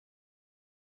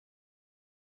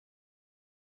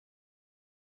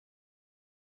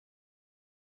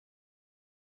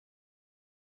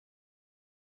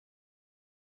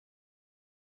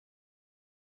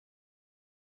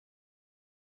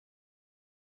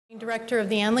Director of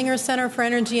the Andlinger Center for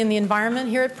Energy and the Environment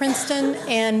here at Princeton,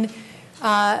 and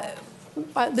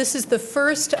this is the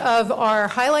first of our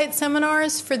highlight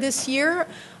seminars for this year.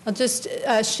 I'll just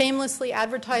shamelessly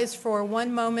advertise for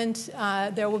one moment.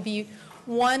 There will be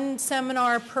one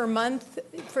seminar per month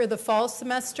for the fall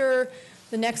semester.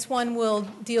 The next one will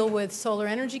deal with solar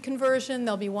energy conversion.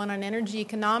 There'll be one on energy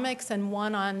economics and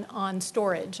one on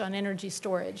storage, on energy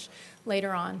storage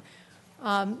later on.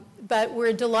 But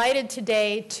we're delighted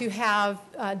today to have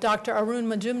Dr. Arun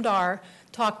Majumdar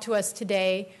talk to us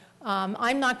today.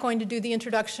 I'm not going to do the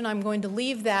introduction. I'm going to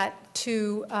leave that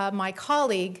to my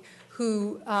colleague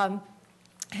who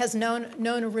has known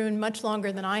Arun much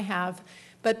longer than I have.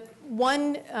 But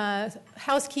one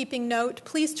housekeeping note,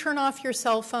 please turn off your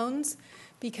cell phones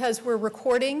because we're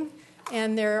recording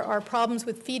and there are problems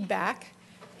with feedback.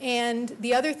 And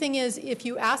the other thing is, if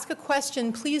you ask a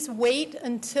question, please wait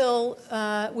until,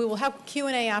 we will have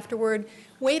Q&A afterward,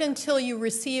 wait until you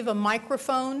receive a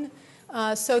microphone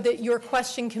so that your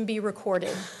question can be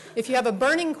recorded. If you have a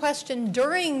burning question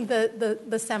during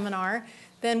the seminar,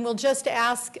 then we'll just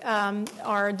ask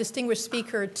our distinguished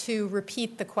speaker to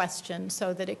repeat the question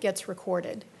so that it gets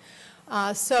recorded.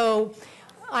 So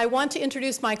I want to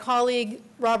introduce my colleague,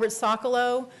 Robert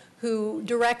Socolow, who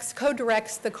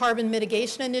co-directs the Carbon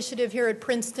Mitigation Initiative here at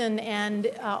Princeton and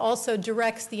also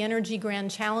directs the Energy Grand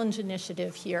Challenge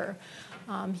Initiative here.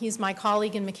 He's my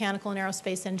colleague in mechanical and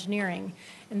aerospace engineering,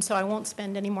 and so I won't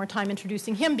spend any more time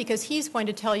introducing him because he's going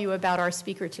to tell you about our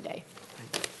speaker today.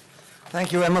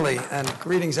 Thank you, Emily, and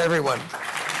greetings, everyone.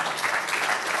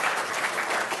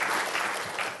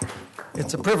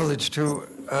 It's a privilege to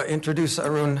introduce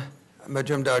Arun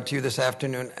Majumdar to you this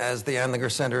afternoon as the Andlinger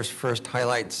Center's first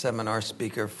highlight seminar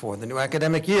speaker for the new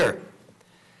academic year.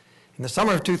 In the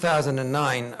summer of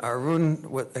 2009,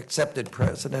 Arun accepted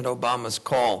President Obama's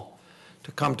call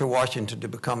to come to Washington to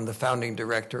become the founding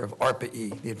director of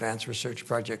ARPA-E, the Advanced Research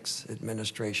Projects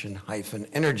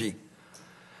Administration-Energy.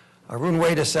 Arun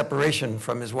weighed a separation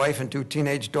from his wife and two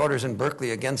teenage daughters in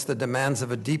Berkeley against the demands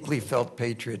of a deeply felt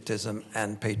patriotism,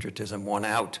 and patriotism won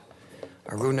out.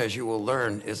 Arun, as you will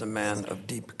learn, is a man of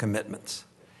deep commitments.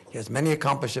 He has many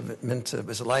accomplishments of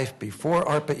his life before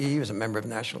ARPA-E. He was a member of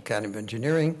the National Academy of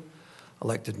Engineering,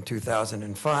 elected in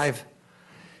 2005.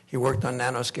 He worked on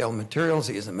nanoscale materials.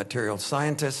 He is a materials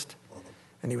scientist,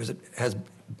 and he has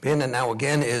been and now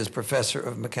again is professor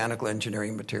of mechanical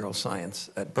engineering material science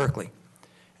at Berkeley.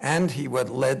 And he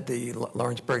led the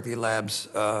Lawrence Berkeley Lab's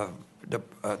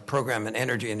program in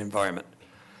energy and environment,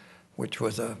 which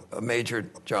was a major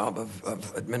job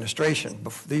of administration.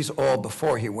 These all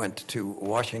before he went to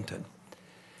Washington.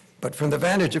 But from the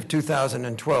vantage of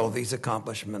 2012, these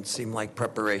accomplishments seem like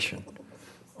preparation.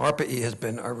 ARPA-E has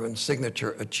been Arun's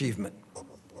signature achievement.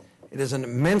 It is an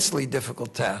immensely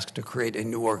difficult task to create a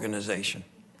new organization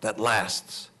that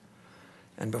lasts.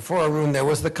 And before Arun, there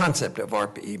was the concept of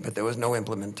ARPA-E, but there was no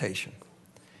implementation.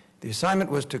 The assignment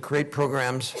was to create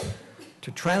programs to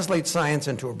translate science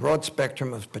into a broad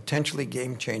spectrum of potentially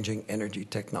game-changing energy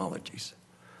technologies.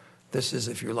 This is,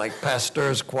 if you like,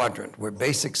 Pasteur's quadrant, where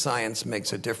basic science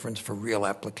makes a difference for real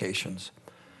applications.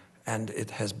 And it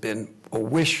has been a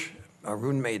wish.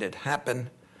 Arun made it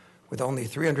happen. With only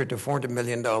 $300 to $400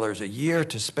 million a year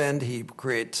to spend, he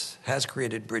has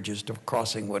created bridges to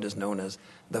crossing what is known as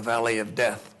the valley of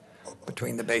death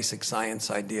between the basic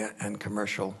science idea and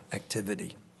commercial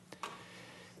activity.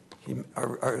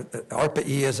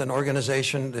 ARPA-E is an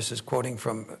organization, this is quoting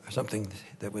from something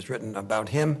that was written about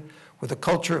him, with a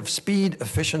culture of speed,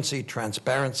 efficiency,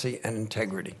 transparency, and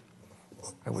integrity.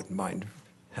 I wouldn't mind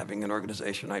having an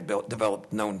organization I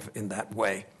developed known in that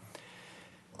way.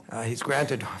 He's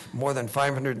granted more than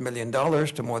 $500 million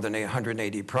to more than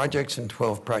 180 projects in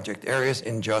 12 project areas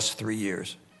in just 3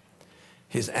 years.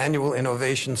 His annual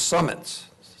innovation summits,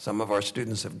 some of our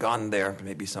students have gone there,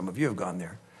 maybe some of you have gone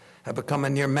there, have become a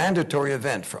near mandatory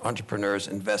event for entrepreneurs,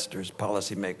 investors,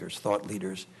 policymakers, thought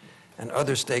leaders, and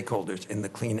other stakeholders in the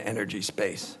clean energy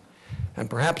space. And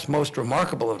perhaps most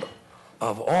remarkable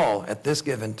of all, at this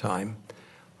given time,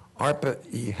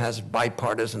 ARPA-E has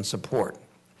bipartisan support.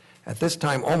 At this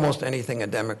time, almost anything a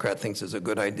Democrat thinks is a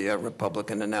good idea, a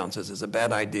Republican announces is a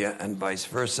bad idea, and vice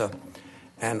versa.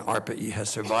 And ARPA-E has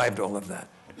survived all of that.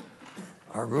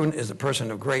 Arun is a person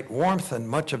of great warmth, and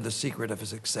much of the secret of his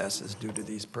success is due to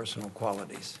these personal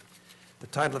qualities. The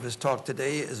title of his talk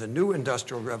today is A New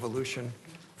Industrial Revolution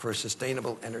for a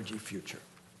Sustainable Energy Future.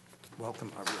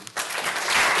 Welcome, Arun.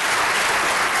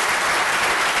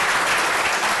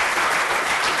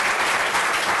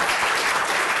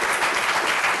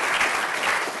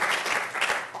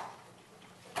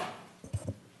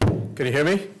 Can you hear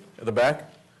me at the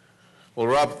back? Well,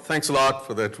 Rob, thanks a lot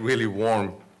for that really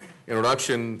warm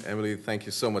introduction. Emily, thank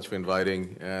you so much for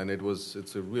inviting. And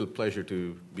it's a real pleasure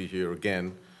to be here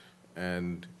again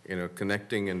and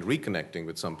connecting and reconnecting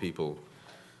with some people.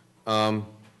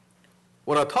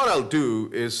 What I thought I'll do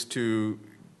is to,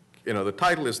 the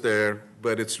title is there,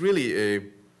 but it's really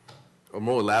a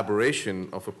more elaboration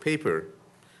of a paper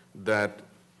that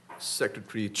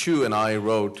Secretary Chu and I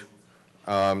wrote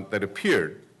that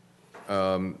appeared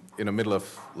in the middle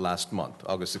of last month.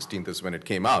 August 16th is when it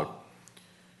came out.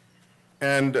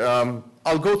 And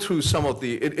I'll go through some of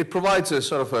it provides a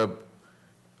sort of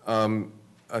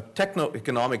a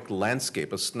techno-economic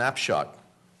landscape, a snapshot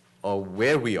of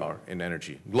where we are in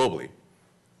energy globally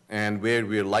and where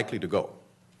we're likely to go.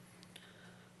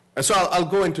 And so I'll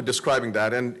go into describing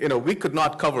that. And we could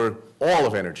not cover all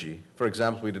of energy. For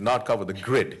example, we did not cover the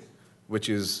grid, which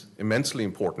is immensely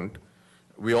important.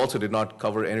 We also did not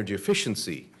cover energy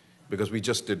efficiency because we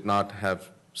just did not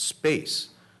have space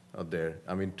out there.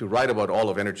 I mean, to write about all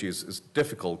of energy is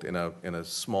difficult in a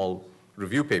small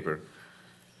review paper.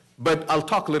 But I'll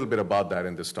talk a little bit about that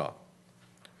in this talk.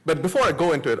 But before I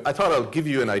go into it, I thought I'll give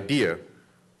you an idea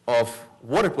of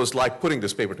what it was like putting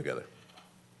this paper together.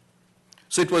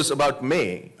 So it was about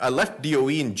May. I left DOE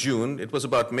in June. It was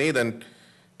about May then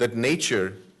that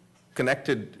Nature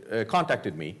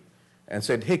contacted me and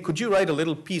said, hey, could you write a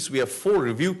little piece? We have 4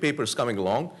 review papers coming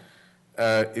along.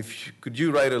 Could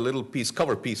you write a little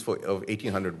cover piece of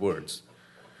 1,800 words?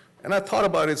 And I thought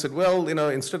about it and said, well,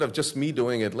 instead of just me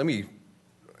doing it, let me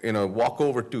walk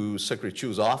over to Secretary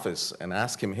Chu's office and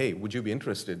ask him, hey, would you be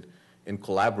interested in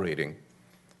collaborating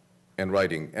and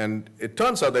writing? And it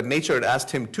turns out that Nature had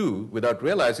asked him too, without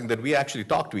realizing that we actually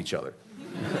talked to each other.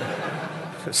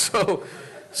 So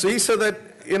he said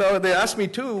that, they asked me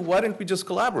too, why didn't we just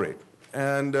collaborate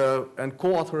and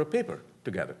co-author a paper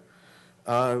together?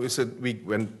 We said,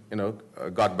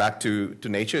 got back to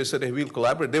Nature, he said, hey, we'll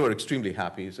collaborate. They were extremely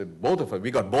happy. He said,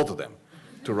 we got both of them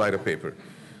to write a paper.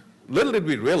 Little did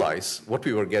we realize what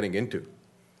we were getting into,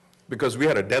 because we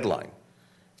had a deadline.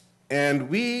 And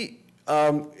we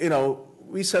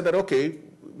said that, okay,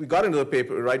 we got into the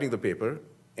paper, writing the paper,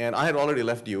 and I had already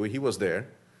left DOE, he was there.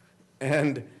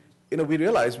 And, we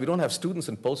realized we don't have students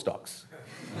and postdocs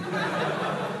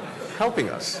helping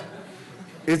us.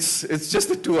 It's just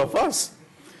the 2 of us.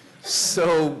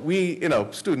 So we,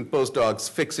 student postdocs,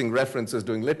 fixing references,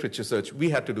 doing literature search, we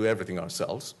had to do everything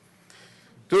ourselves.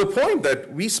 To the point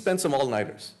that we spent some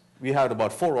all-nighters. We had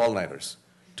about 4 all-nighters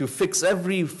to fix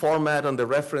every format on the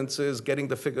references, getting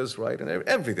the figures right, and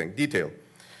everything, detail.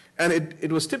 And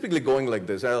it was typically going like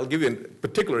this. I'll give you a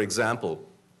particular example.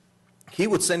 He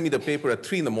would send me the paper at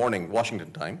 3 in the morning,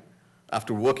 Washington time,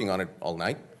 after working on it all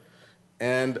night.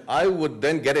 And I would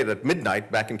then get it at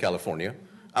midnight back in California.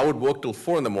 I would work till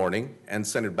 4 in the morning and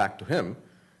send it back to him.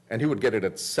 And he would get it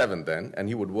at 7 then, and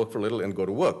he would work for a little and go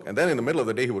to work. And then in the middle of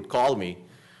the day, he would call me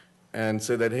and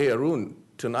say that, hey, Arun,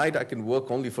 tonight I can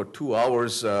work only for 2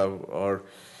 hours, I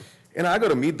got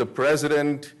to meet the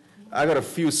president. I got a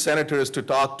few senators to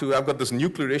talk to. I've got this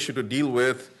nuclear issue to deal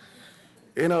with.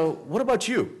 What about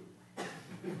you?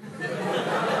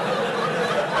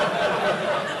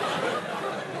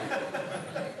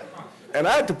 And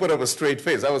I had to put up a straight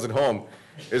face. I was at home.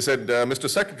 He said, Mr.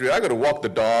 Secretary, I got to walk the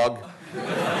dog.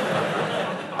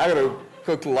 I got to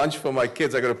cook lunch for my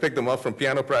kids. I got to pick them up from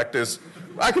piano practice.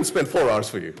 I can spend 4 hours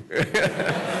for you.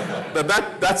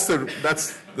 That's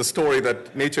the story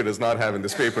that Nature does not have in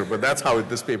this paper, but that's how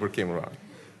this paper came around.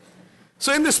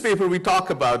 So in this paper, we talk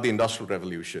about the Industrial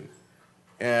Revolution.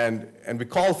 And we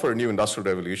call for a new Industrial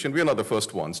Revolution. We are not the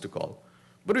first ones to call.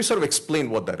 But we sort of explain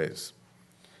what that is.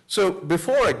 So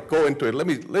before I go into it,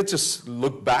 let's just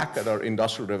look back at our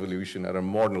Industrial Revolution, at our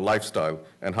modern lifestyle,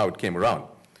 and how it came around.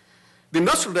 The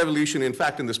Industrial Revolution, in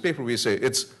fact, in this paper, we say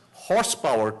it's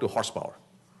horsepower to horsepower.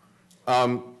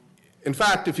 In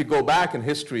fact, if you go back in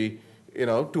history,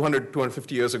 200,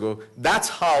 250 years ago, that's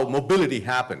how mobility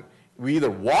happened. We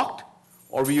either walked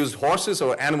or we used horses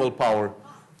or animal power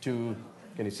to,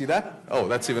 can you see that? Oh,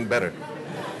 that's even better.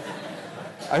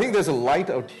 I think there's a light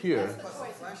out here.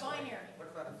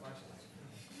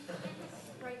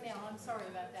 Right now, I'm sorry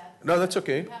about that. No, that's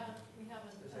okay. Anybody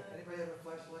have a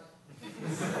flashlight?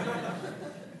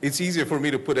 It's easier for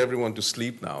me to put everyone to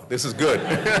sleep now. This is good.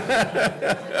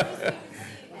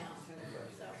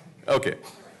 Okay.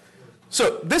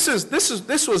 So this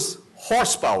was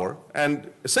horsepower and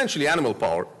essentially animal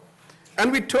power.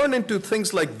 And we turn into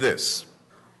things like this.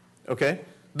 Okay?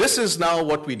 This is now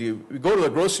what we do. We go to the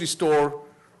grocery store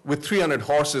with 300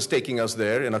 horses taking us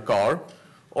there in a car,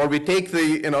 or we take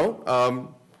the,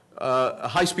 a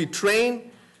high-speed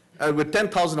train with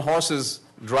 10,000 horses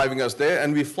driving us there,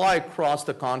 and we fly across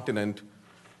the continent,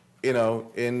 in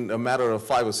a matter of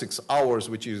 5 or 6 hours,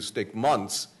 which used to take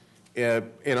months,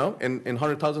 in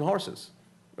 100,000 horses,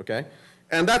 okay?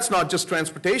 And that's not just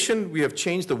transportation. We have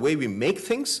changed the way we make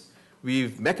things.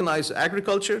 We've mechanized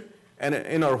agriculture, and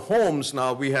in our homes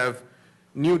now we have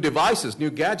new devices, new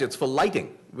gadgets for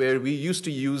lighting, where we used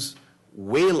to use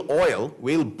whale oil,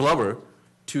 whale blubber,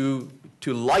 to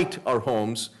light our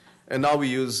homes, and now we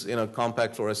use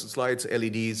compact fluorescent lights,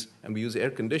 LEDs, and we use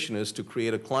air conditioners to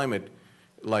create a climate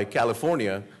like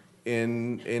California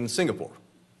in Singapore.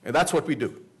 And that's what we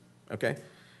do, okay?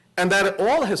 And that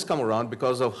all has come around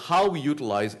because of how we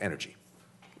utilize energy.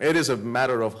 It is a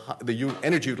matter of how the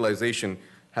energy utilization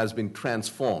has been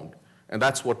transformed. And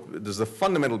this is the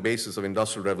fundamental basis of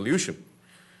industrial revolution.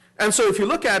 And so if you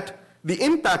look at the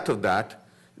impact of that,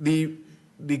 the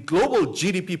global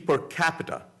GDP per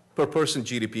capita, per person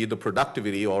GDP, the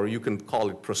productivity, or you can call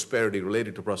it prosperity,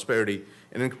 related to prosperity,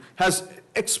 and it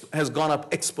has gone up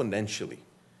exponentially.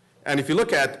 And if you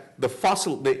look at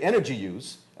the energy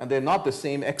use, and they're not the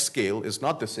same, X scale is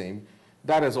not the same,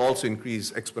 that has also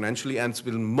increased exponentially, and it's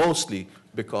been mostly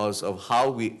because of how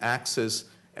we access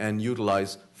and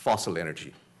utilize fossil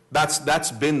energy.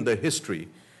 That's been the history,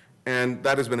 and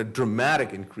that has been a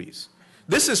dramatic increase.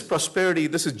 This is prosperity,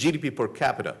 this is GDP per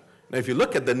capita. Now, if you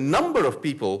look at the number of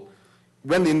people,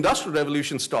 when the Industrial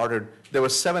Revolution started, there were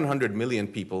 700 million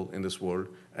people in this world,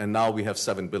 and now we have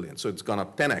 7 billion. So it's gone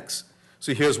up 10x.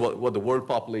 So here's what the world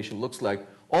population looks like,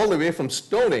 all the way from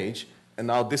Stone Age, and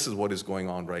now this is what is going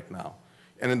on right now.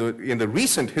 And in the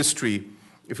recent history,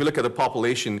 if you look at the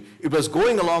population, it was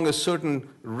going along a certain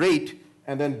rate,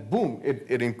 and then boom,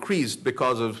 it increased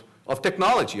because of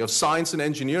technology, of science and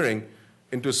engineering,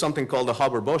 into something called the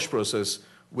Haber-Bosch process,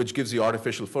 which gives you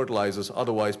artificial fertilizers.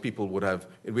 Otherwise, we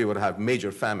would have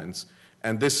major famines.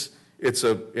 And it's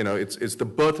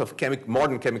the birth of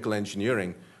modern chemical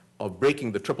engineering, of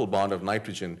breaking the triple bond of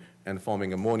nitrogen and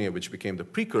forming ammonia, which became the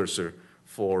precursor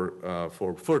for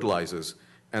fertilizers.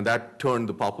 And that turned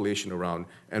the population around,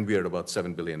 and we are at about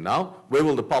 7 billion now. Where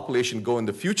will the population go in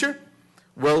the future?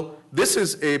 Well, this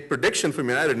is a prediction from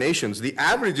United Nations. The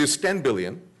average is 10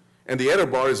 billion, and the error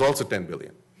bar is also 10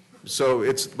 billion. So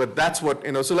but that's what,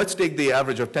 so let's take the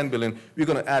average of 10 billion. We're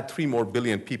going to add 3 more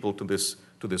billion people to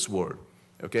this world,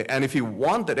 okay? And if you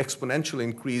want that exponential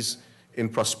increase in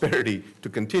prosperity to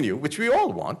continue, which we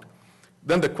all want,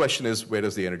 then the question is, where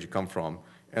does the energy come from?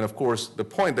 And of course, the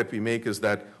point that we make is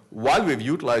that while we've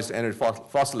utilized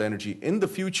fossil energy, in the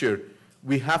future,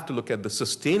 we have to look at the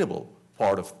sustainable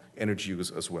part of energy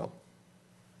use as well.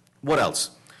 What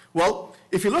else? Well,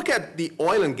 if you look at the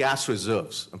oil and gas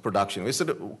reserves and production, we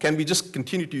said, can we just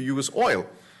continue to use oil?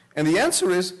 And the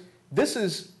answer is, this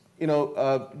is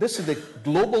the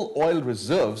global oil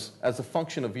reserves as a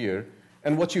function of year.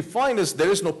 And what you find is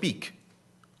there is no peak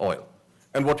oil.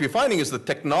 And what we're finding is the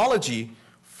technology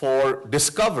for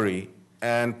discovery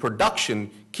and production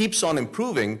keeps on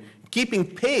improving, keeping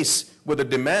pace with the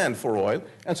demand for oil.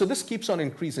 And so this keeps on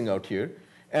increasing out here.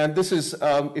 And this is,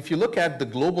 if you look at the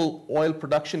global oil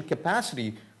production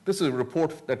capacity, this is a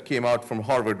report that came out from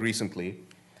Harvard recently.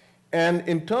 And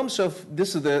in terms of,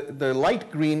 this is the light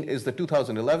green is the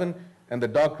 2011, and the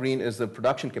dark green is the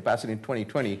production capacity in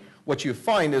 2020. What you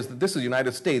find is that this is the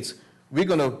United States. We're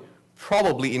going to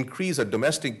probably increase our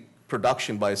domestic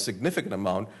production by a significant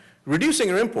amount, reducing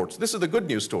our imports. This is the good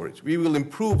news story. We will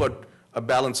improve our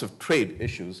balance of trade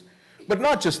issues. But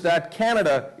not just that,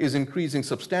 Canada is increasing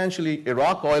substantially.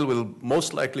 Iraq oil will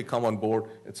most likely come on board,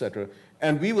 et cetera.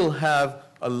 And we will have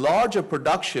a larger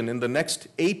production in the next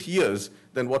 8 years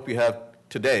than what we have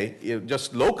today,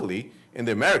 just locally in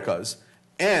the Americas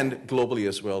and globally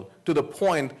as well, to the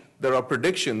point there are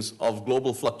predictions of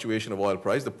global fluctuation of oil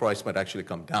price. The price might actually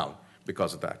come down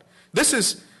because of that. This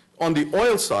is on the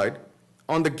oil side.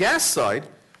 On the gas side,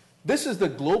 this is the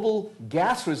global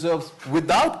gas reserves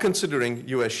without considering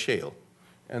U.S. shale.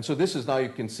 And so this is, now you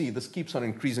can see, this keeps on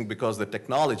increasing because the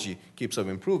technology keeps on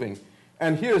improving.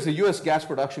 And here's the U.S. gas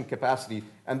production capacity,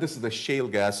 and this is the shale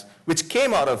gas, which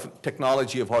came out of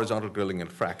technology of horizontal drilling and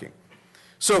fracking.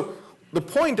 So the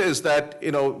point is that,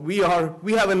 we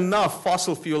have enough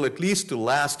fossil fuel at least to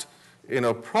last,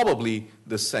 probably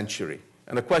this century.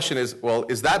 And the question is, well,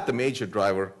 is that the major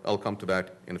driver? I'll come to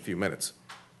that in a few minutes.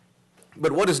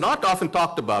 But what is not often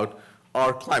talked about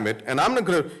are climate, and I'm not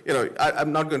going to,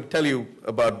 I'm not going to tell you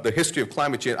about the history of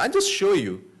climate change. I'll just show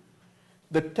you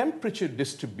the temperature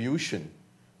distribution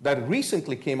that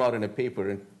recently came out in a paper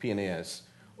in PNAS,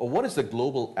 or what is the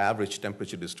global average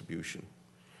temperature distribution.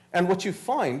 And what you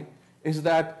find is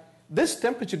that this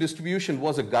temperature distribution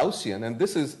was a Gaussian, and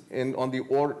this is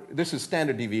this is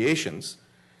standard deviations.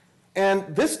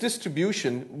 And this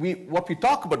distribution, what we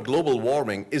talk about global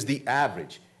warming is the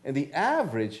average. And the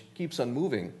average keeps on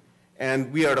moving.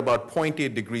 And we are at about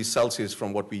 0.8 degrees Celsius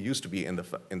from what we used to be in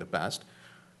the past.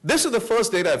 This is the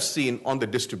first data I've seen on the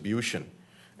distribution.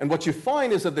 And what you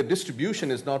find is that the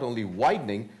distribution is not only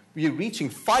widening, we are reaching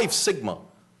 5 sigma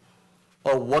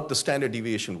of what the standard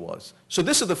deviation was. So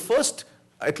this is the first,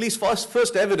 at least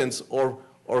first evidence or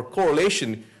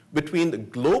correlation between the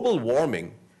global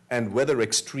warming and weather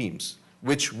extremes,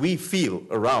 which we feel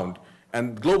around.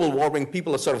 And global warming,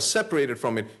 people are sort of separated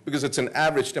from it because it's an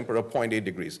average temperature of 0.8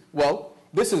 degrees. Well,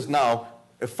 this is now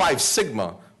a 5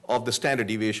 sigma of the standard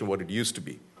deviation, what it used to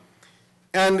be.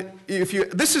 And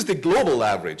this is the global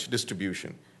average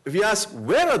distribution. If you ask,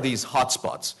 where are these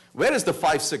hotspots? Where is the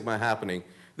 5 sigma happening?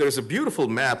 There's a beautiful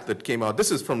map that came out. This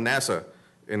is from NASA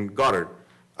in Goddard.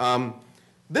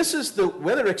 This is the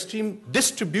weather extreme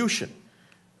distribution.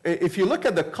 If you look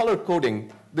at the color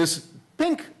coding, this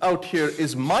pink out here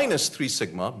is -3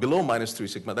 sigma, below -3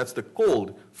 sigma. That's the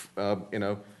cold,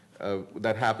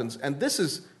 that happens. And this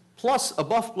is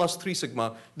above +3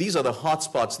 sigma. These are the hot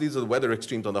spots. These are the weather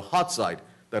extremes on the hot side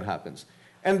that happens.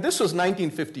 And this was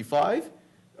 1955,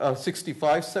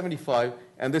 65, 75,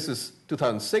 and this is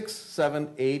 2006, 7,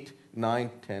 8, 9,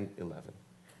 10, 11.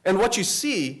 And what you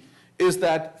see is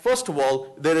that, first of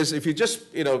all, there is, if you just,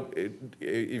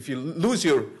 if you lose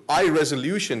your eye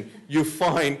resolution, you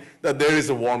find that there is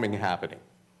a warming happening,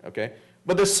 okay?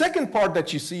 But the second part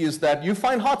that you see is that you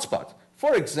find hotspots.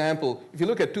 For example, if you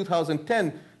look at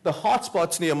 2010, the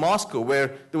hotspots near Moscow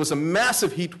where there was a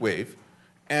massive heat wave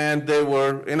and there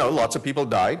were, lots of people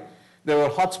died. There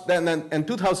were and then in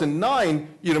 2009,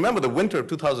 you remember the winter of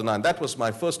 2009, that was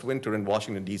my first winter in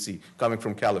Washington, D.C., coming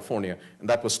from California, and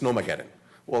that was Snowmageddon.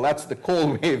 Well, that's the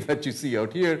cold wave that you see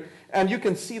out here, and you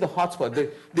can see the hotspot.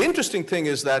 The interesting thing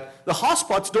is that the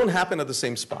hotspots don't happen at the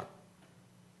same spot.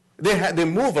 They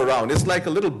move around. It's like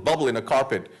a little bubble in a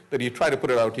carpet that you try to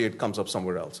put it out here, it comes up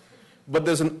somewhere else. But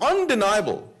there's an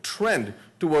undeniable trend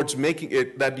towards making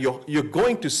it that you're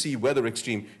going to see weather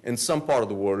extreme in some part of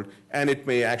the world, and it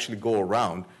may actually go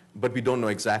around, but we don't know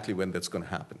exactly when that's going to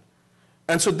happen.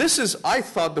 And so this is, I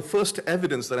thought, the first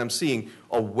evidence that I'm seeing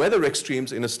of weather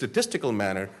extremes in a statistical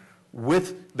manner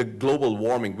with the global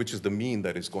warming, which is the mean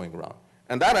that is going around.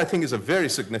 And that, I think, is a very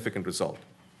significant result.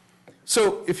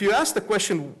 So if you ask the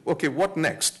question, okay, what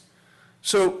next?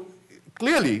 So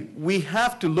clearly, we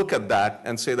have to look at that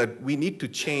and say that we need to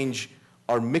change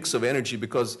our mix of energy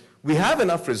because we have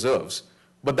enough reserves,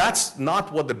 but that's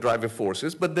not what the driving force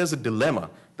is, but there's a dilemma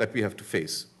that we have to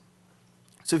face.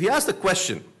 So if you ask the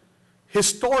question,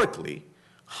 historically,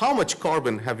 how much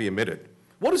carbon have we emitted?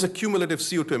 What is the cumulative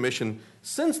CO2 emission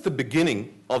since the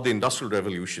beginning of the Industrial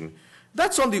Revolution?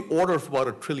 That's on the order of about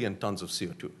 1 trillion tons of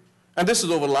CO2. And this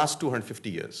is over the last 250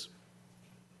 years.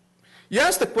 You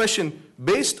ask the question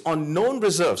based on known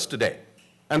reserves today,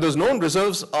 and those known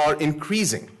reserves are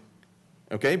increasing,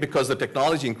 okay, because the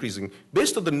technology is increasing.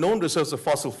 Based on the known reserves of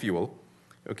fossil fuel,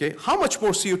 okay, how much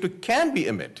more CO2 can we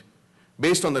emit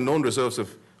based on the known reserves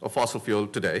of fossil fuel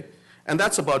today? And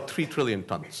that's about 3 trillion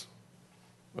tons,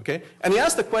 okay? And you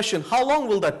ask the question, how long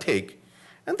will that take?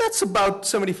 And that's about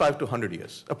 75 to 100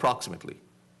 years, approximately.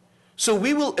 So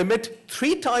we will emit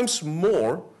 3 times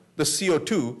more the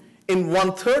CO2 in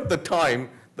 1/3 the time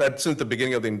that since the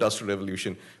beginning of the Industrial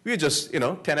Revolution. We're just,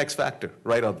 10x factor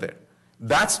right out there.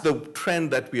 That's the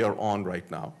trend that we are on right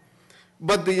now.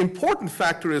 But the important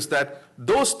factor is that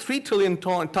those 3 trillion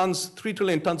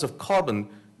tons of carbon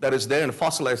that is there in a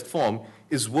fossilized form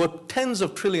is worth tens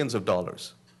of trillions of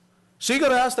dollars. So you got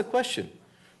to ask the question,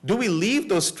 do we leave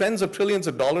those tens of trillions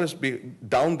of dollars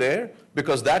down there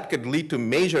because that could lead to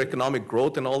major economic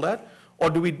growth and all that? Or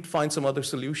do we find some other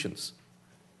solutions?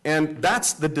 And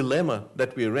that's the dilemma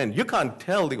that we're in. You can't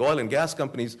tell the oil and gas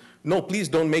companies, no, please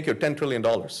don't make your $10 trillion.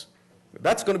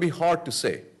 That's going to be hard to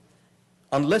say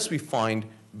unless we find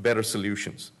better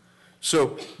solutions.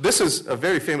 So this is a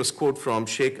very famous quote from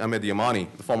Sheikh Ahmed Yamani,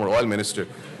 the former oil minister.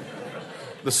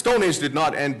 The Stone Age did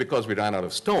not end because we ran out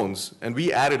of stones, and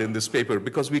we added in this paper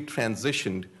because we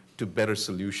transitioned to better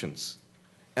solutions.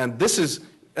 And this is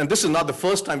not the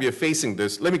first time we are facing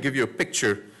this. Let me give you a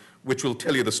picture which will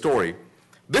tell you the story.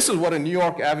 This is what a New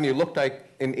York Avenue looked like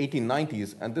in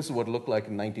 1890s, and this is what it looked like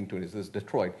in 1920s. This is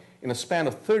Detroit. In a span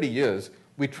of 30 years,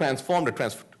 we transformed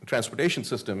the transportation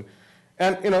system.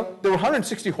 And there were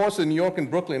 160 horses in New York and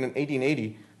Brooklyn in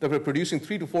 1880 that were producing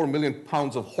 3 to 4 million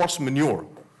pounds of horse manure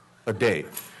a day.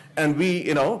 And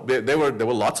there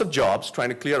were lots of jobs trying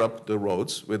to clear up the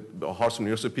roads with horse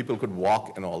manure so people could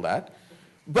walk and all that.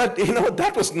 But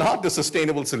that was not the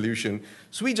sustainable solution.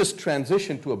 So we just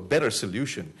transitioned to a better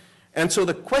solution. And so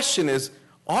the question is,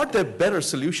 are there better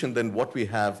solutions than what we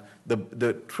have,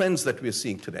 the trends that we're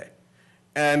seeing today?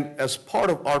 And as part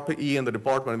of ARPA-E and the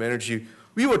Department of Energy,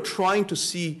 we were trying to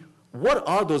see what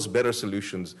are those better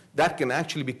solutions that can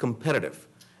actually be competitive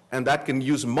and that can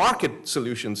use market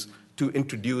solutions to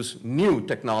introduce new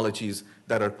technologies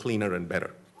that are cleaner and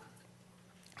better.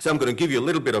 So I'm going to give you a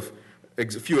little bit of a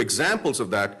few examples of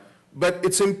that, but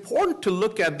it's important to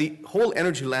look at the whole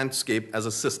energy landscape as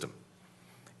a system.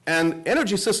 And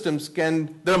energy systems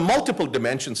there are multiple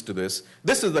dimensions to this.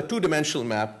 This is the two-dimensional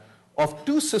map of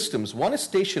two systems. One is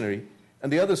stationary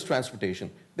and the other is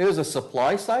transportation. There is a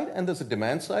supply side and there's a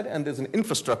demand side and there's an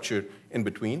infrastructure in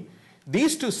between.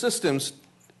 These two systems,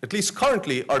 at least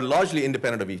currently, are largely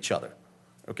independent of each other.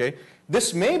 Okay?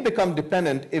 This may become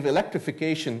dependent if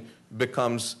electrification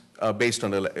becomes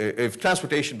if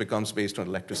transportation becomes based on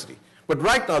electricity. But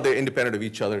right now they're independent of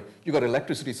each other. You've got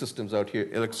electricity systems out here,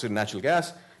 electricity, natural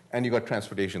gas, and you've got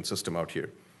transportation system out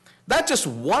here. That's just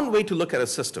one way to look at a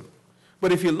system.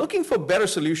 But if you're looking for better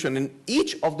solution in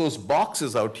each of those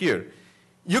boxes out here,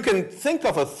 you can think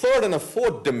of a third and a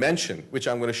fourth dimension, which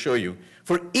I'm going to show you.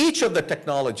 For each of the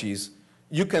technologies,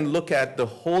 you can look at the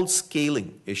whole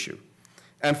scaling issue.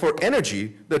 And for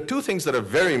energy, there are two things that are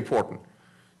very important.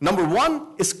 Number one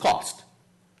is cost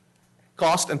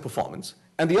and performance.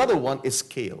 And the other one is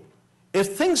scale.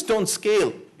 If things don't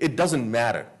scale, it doesn't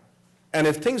matter. And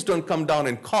if things don't come down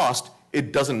in cost,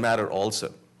 it doesn't matter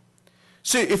also.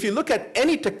 So if you look at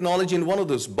any technology in one of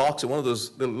those boxes, one of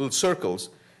those little circles,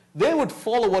 they would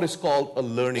follow what is called a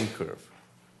learning curve.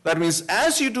 That means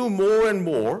as you do more and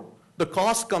more, the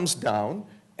cost comes down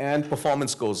and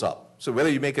performance goes up. So whether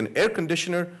you make an air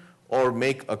conditioner or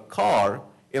make a car,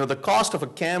 the cost of a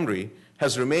Camry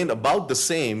has remained about the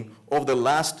same over the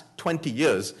last 20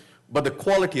 years, but the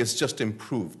quality has just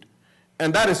improved.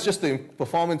 And that is just the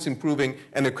performance improving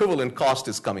and equivalent cost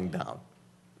is coming down.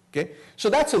 Okay? So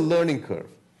that's a learning curve.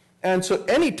 And so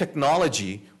any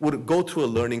technology would go through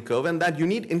a learning curve, and that you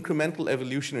need incremental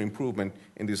evolutionary improvement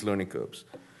in these learning curves.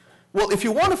 Well, if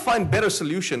you want to find better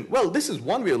solution, well, this is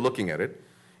one way of looking at it.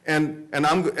 And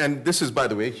this is, by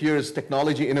the way, here's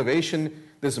technology innovation,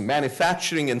 there's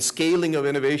manufacturing and scaling of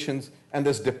innovations, and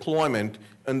there's deployment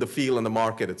in the field and the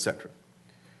market, et cetera.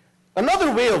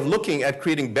 Another way of looking at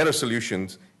creating better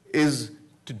solutions is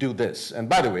to do this. And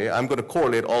by the way, I'm going to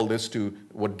correlate all this to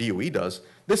what DOE does.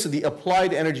 This is the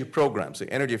applied energy programs, the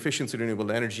energy efficiency,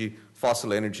 renewable energy,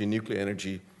 fossil energy, nuclear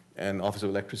energy, and Office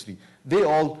of Electricity. They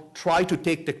all try to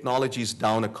take technologies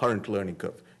down a current learning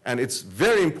curve. And it's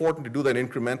very important to do that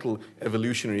incremental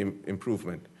evolutionary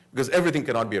improvement, because everything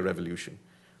cannot be a revolution.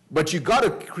 But you've got to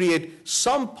create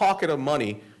some pocket of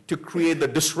money to create the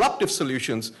disruptive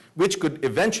solutions which could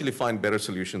eventually find better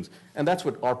solutions. And that's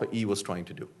what ARPA-E is trying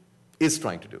to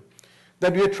do.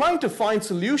 That we are trying to find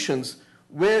solutions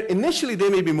where initially they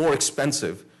may be more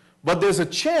expensive, but there's a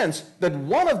chance that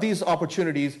one of these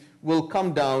opportunities will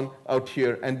come down out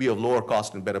here and be of lower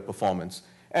cost and better performance.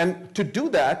 And to do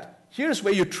that, here's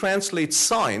where you translate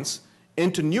science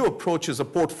into new approaches, a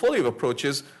portfolio of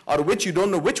approaches, out of which you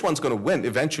don't know which one's going to win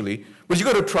eventually, but you've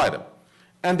got to try them.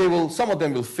 And some of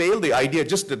them will fail. The idea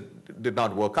just did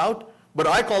not work out. But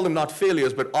I call them not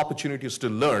failures, but opportunities to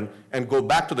learn and go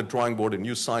back to the drawing board and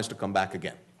use science to come back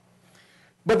again.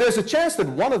 But there's a chance that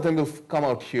one of them will come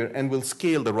out here and will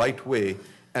scale the right way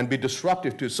and be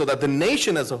disruptive too, so that the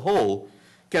nation as a whole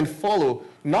can follow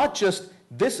not just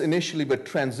this initially, but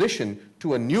transition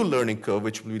to a new learning curve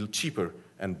which will be cheaper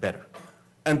and better.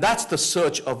 And that's the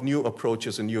search of new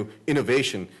approaches and new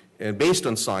innovation based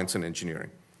on science and engineering.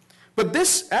 But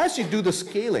this, as you do the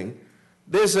scaling,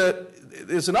 there's a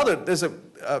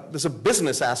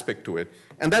business aspect to it,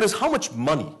 and that is how much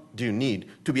money do you need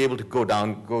to be able to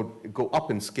go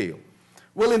up in scale?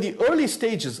 Well, in the early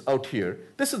stages out here,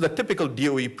 this is the typical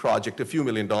DOE project, a few $1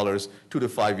 million, 2 to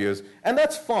 5 years, and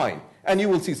that's fine. And you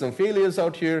will see some failures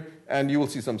out here, and you will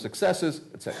see some successes,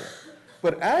 etc.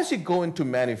 But as you go into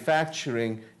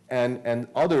manufacturing and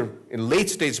other in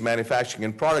late-stage manufacturing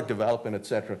and product development,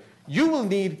 etc., you will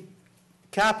need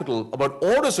capital about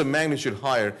orders of magnitude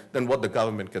higher than what the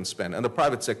government can spend, and the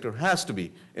private sector has to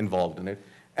be involved in it.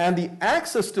 And the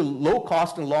access to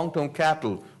low-cost and long-term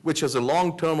capital, which has a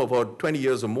long term of about 20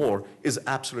 years or more, is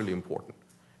absolutely important.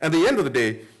 At the end of the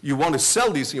day, you want to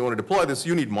sell these, you want to deploy this,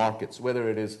 you need markets, whether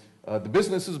it is the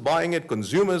businesses buying it,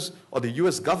 consumers, or the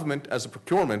US government as a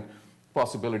procurement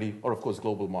possibility, or of course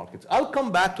global markets. I'll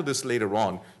come back to this later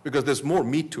on, because there's more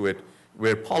meat to it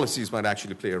where policies might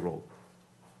actually play a role.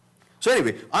 So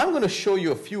anyway, I'm going to show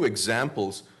you a few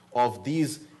examples of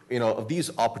these, of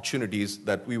these opportunities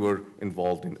that we were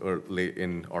involved in early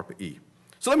in ARPA-E.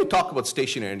 So let me talk about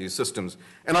stationary energy systems,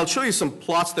 and I'll show you some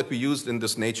plots that we used in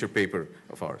this Nature paper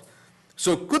of ours.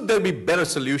 So could there be better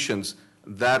solutions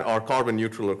that are carbon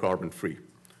neutral or carbon free?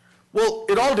 Well,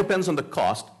 it all depends on the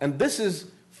cost, and this is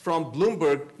from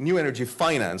Bloomberg New Energy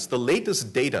Finance, the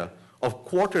latest data of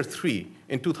Q3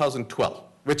 in 2012,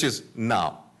 which is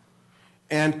now.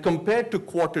 And compared to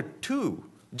Q2,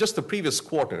 just the previous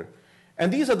quarter,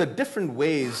 and these are the different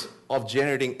ways of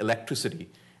generating electricity.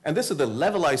 And this is the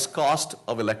levelized cost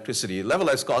of electricity.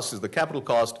 Levelized cost is the capital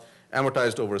cost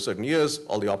amortized over certain years,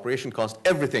 all the operation cost,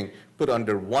 everything put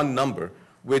under one number,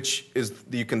 which is,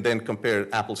 you can then compare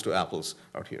apples to apples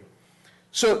out here.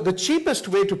 So the cheapest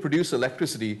way to produce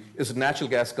electricity is natural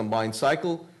gas combined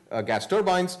cycle, gas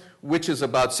turbines, which is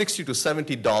about $60 to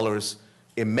 $70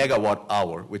 a megawatt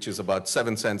hour, which is about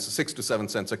 7 cents, 6 to 7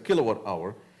 cents a kilowatt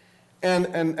hour.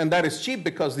 And that is cheap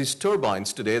because these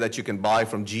turbines today that you can buy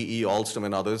from GE, Alstom,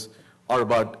 and others are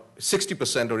about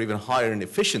 60% or even higher in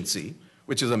efficiency,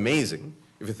 which is amazing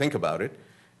if you think about it.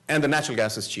 And the natural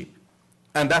gas is cheap.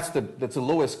 And that's the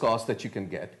lowest cost that you can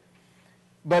get.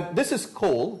 But this is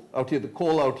coal out here. The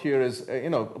coal out here is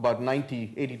about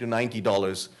 $80 to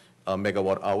 $90 a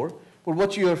megawatt hour. But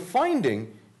what you're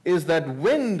finding is that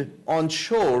wind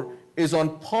onshore is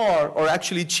on par or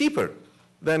actually cheaper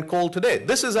than coal today.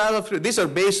 These are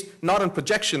based not on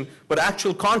projection, but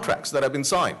actual contracts that have been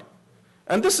signed.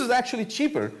 And this is actually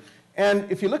cheaper. And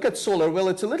if you look at solar, well,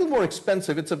 it's a little more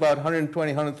expensive. It's about $120,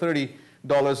 $130 a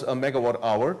megawatt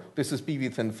hour. This is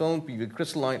PV thin film, PV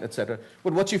crystalline, etc.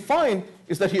 But what you find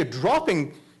is that you're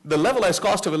dropping the levelized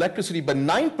cost of electricity by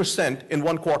 9% in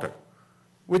 1 quarter,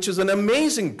 which is an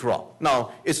amazing drop.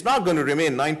 Now, it's not going to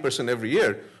remain 9% every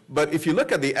year, but if you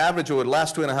look at the average over the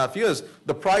last 2.5 years,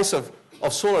 the price of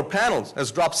solar panels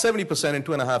has dropped 70% in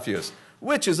 2.5 years,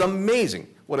 which is amazing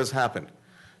what has happened.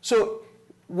 So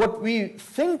what we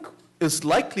think is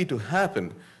likely to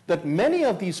happen, that many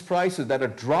of these prices that are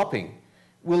dropping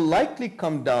will likely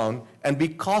come down and be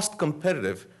cost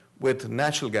competitive with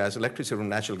natural gas, electricity from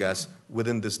natural gas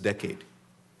within this decade.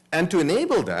 And to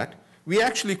enable that, we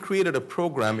actually created a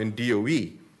program in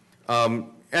DOE.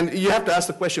 And you have to ask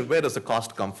the question, where does the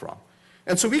cost come from?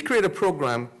 And so we created a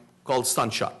program called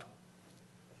Sunshot.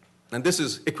 And this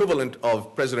is equivalent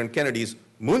of President Kennedy's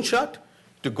moonshot,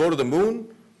 to go to the moon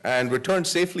and return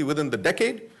safely within the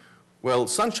decade. Well,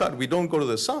 Sunshot, we don't go to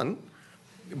the sun,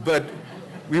 but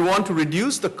we want to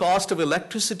reduce the cost of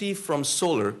electricity from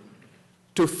solar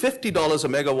to $50 a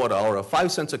megawatt hour, or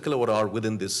 5 cents a kilowatt hour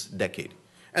within this decade.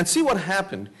 And see what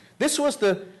happened. This was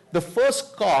the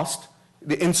first cost,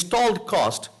 the installed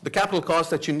cost, the capital cost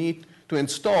that you need to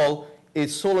install a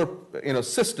solar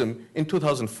system in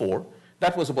 2004.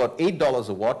 That was about $8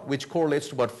 a watt, which correlates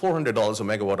to about $400 a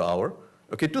megawatt hour.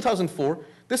 Okay, 2004.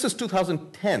 This is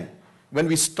 2010 when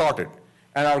we started.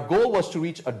 And our goal was to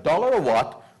reach $1 a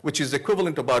watt, which is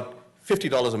equivalent to about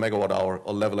 $50 a megawatt hour,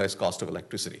 or levelized cost of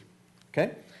electricity.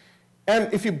 Okay?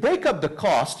 And if you break up the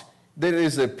cost, there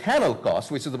is a panel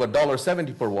cost, which is about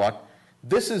 $1.70 per watt.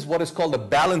 This is what is called the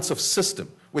balance of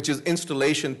system, which is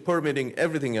installation, permitting,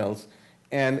 everything else.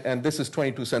 And this is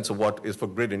 22 cents a watt is for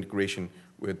grid integration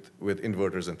with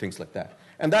inverters and things like that.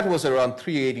 And that was around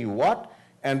 380 watt.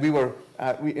 And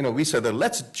we said that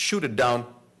let's shoot it down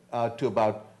to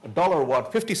about $1 a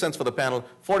watt, 50 cents for the panel,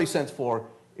 40 cents for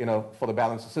the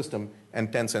balance of system,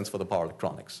 and 10 cents for the power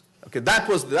electronics. Okay, that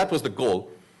was the goal.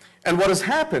 And what has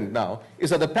happened now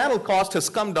is that the panel cost has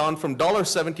come down from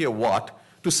 $1.70 a watt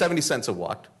to 70 cents a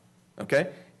watt. Okay,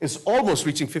 it's almost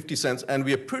reaching 50 cents, and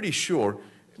we are pretty sure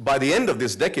by the end of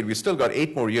this decade, we've still got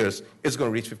 8 more years, it's going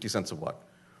to reach 50 cents a watt.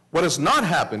 What has not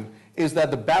happened is that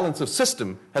the balance of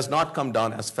system has not come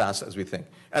down as fast as we think,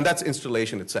 and that's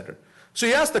installation, et cetera. So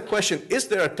you ask the question, is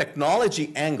there a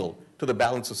technology angle to the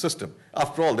balance of system?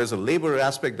 After all, there's a labor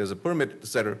aspect, there's a permit, et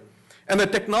cetera. And the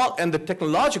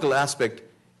technological aspect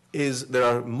is there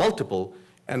are multiple,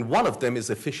 and one of them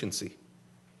is efficiency.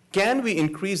 Can we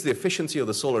increase the efficiency of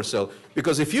the solar cell?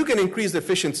 Because if you can increase the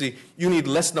efficiency, you need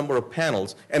less number of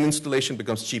panels, and installation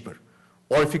becomes cheaper.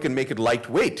 Or if you can make it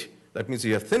lightweight, that means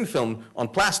you have thin film on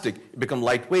plastic, it becomes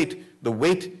lightweight, the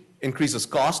weight increases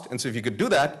cost, and so if you could do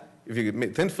that, if you could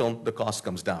make thin film, the cost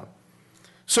comes down.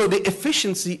 So the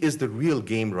efficiency is the real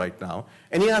game right now.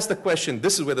 And you ask the question,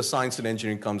 this is where the science and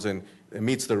engineering comes in,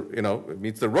 meets the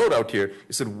road out here.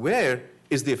 You said, where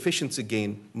is the efficiency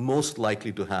gain most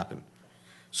likely to happen?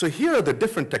 So here are the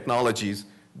different technologies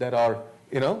that are,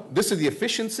 this is the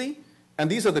efficiency,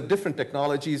 and these are the different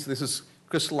technologies. This is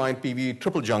crystalline PV,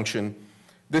 triple junction.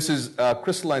 This is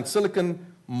crystalline silicon,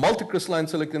 multicrystalline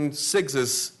silicon. SIGS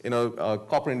is,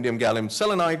 copper, indium, gallium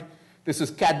selenide. This is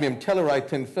cadmium telluride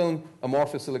thin film,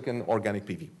 amorphous silicon, organic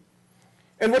PV.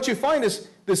 And what you find is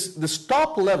this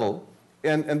top level,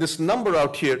 and this number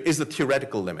out here is the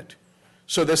theoretical limit.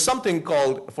 So there's something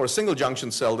called, for a single junction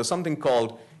cell, there's something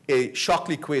called a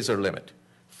Shockley quasar limit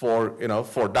for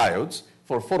diodes,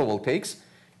 for photovoltaics.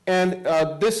 And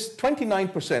this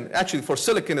 29%, actually for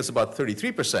silicon is about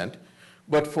 33%,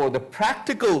 but for the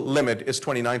practical limit is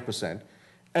 29%.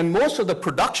 And most of the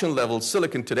production level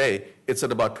silicon today, it's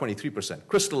at about 23%,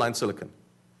 crystalline silicon.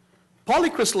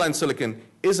 Polycrystalline silicon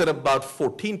is at about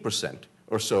 14%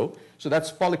 or so. So that's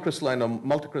polycrystalline or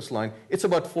multicrystalline. It's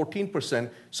about 14%.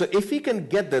 So if we can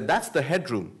get there, that's the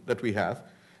headroom that we have.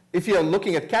 If you're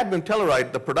looking at cadmium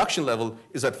telluride, the production level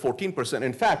is at 14%.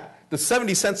 In fact, the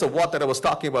 70 cents a watt that I was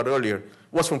talking about earlier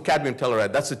was from cadmium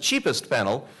telluride. That's the cheapest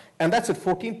panel, and that's at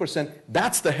 14%.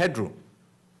 That's the headroom.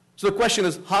 So the question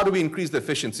is, how do we increase the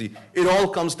efficiency? It all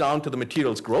comes down to the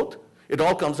material's growth. It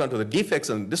all comes down to the defects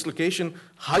and dislocation,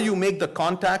 how you make the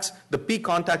contacts. The P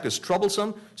contact is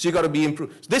troublesome, so you got to be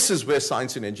improved. This is where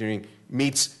science and engineering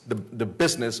meets the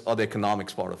business or the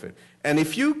economics part of it. And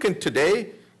if you can today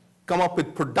come up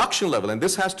with production level, and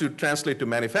this has to translate to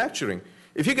manufacturing,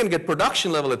 if you can get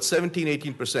production level at 17,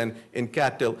 18% in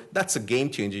CAD-TIL, that's a game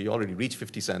changer. You already reach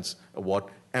 50 cents a watt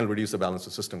and reduce the balance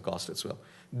of system cost as well.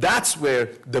 That's where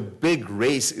the big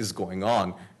race is going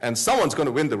on. And someone's going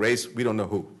to win the race. We don't know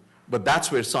who. But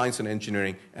that's where science and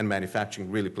engineering and manufacturing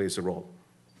really plays a role.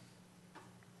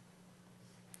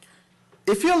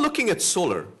 If you're looking at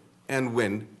solar and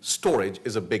wind, storage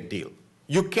is a big deal.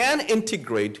 You can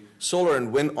integrate solar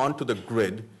and wind onto the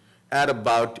grid at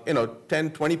about 10,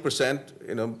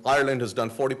 20%. Ireland has done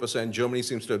 40%. Germany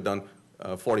seems to have done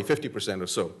 40, 50% or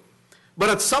so. But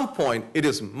at some point, it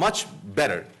is much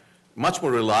better, much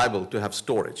more reliable to have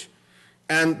storage.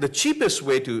 And the cheapest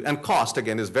way to, and cost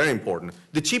again is very important,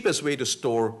 the cheapest way to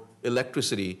store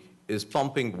electricity is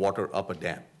pumping water up a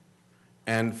dam.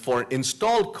 And for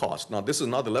installed cost, now this is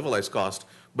not the levelized cost,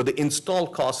 but the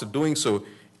installed cost of doing so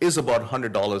is about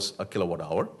 $100 a kilowatt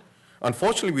hour.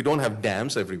 Unfortunately, we don't have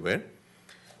dams everywhere.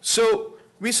 So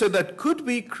we said that could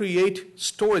we create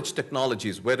storage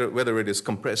technologies, whether it is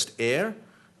compressed air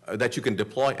that you can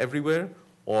deploy everywhere,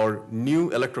 or new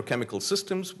electrochemical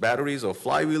systems, batteries or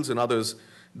flywheels and others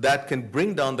that can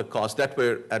bring down the cost that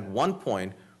were at one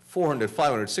point $400,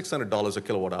 $500, $600 a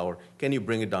kilowatt hour. Can you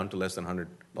bring it down to less than $100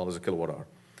 a kilowatt hour?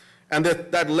 And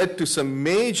that led to some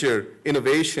major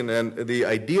innovation, and the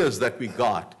ideas that we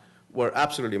got were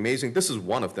absolutely amazing. This is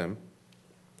one of them.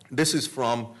 This is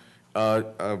from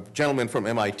a gentleman from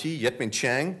MIT, Yetmin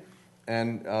Chang,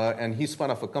 and he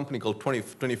spun off a company called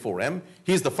 24M.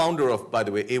 He's the founder of, by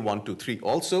the way, A123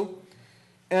 also.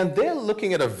 And they're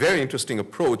looking at a very interesting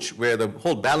approach where the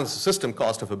whole balance of system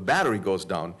cost of a battery goes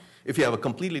down if you have a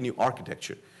completely new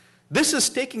architecture. This is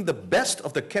taking the best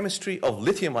of the chemistry of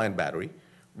lithium-ion battery,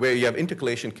 where you have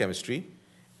intercalation chemistry,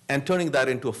 and turning that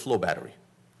into a flow battery.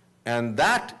 And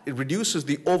that it reduces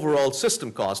the overall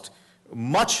system cost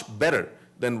much better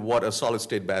than what a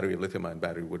solid-state battery, a lithium-ion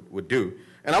battery would do.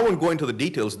 And I won't go into the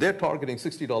details. They're targeting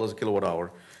 $60 a kilowatt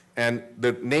hour. And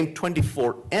the name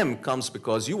 24M comes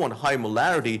because you want high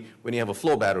molarity when you have a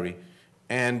flow battery.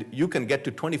 And you can get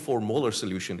to 24 molar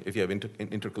solution if you have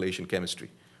intercalation chemistry,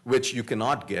 which you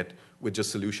cannot get with just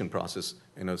solution process,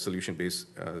 solution-based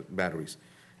batteries.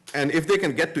 And if they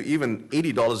can get to even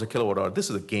 $80 a kilowatt hour, this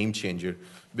is a game changer,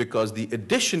 because the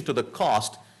addition to the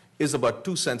cost is about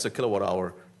 2 cents a kilowatt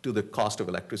hour to the cost of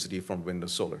electricity from wind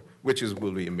and solar, which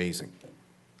will be amazing.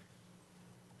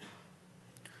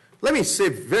 Let me say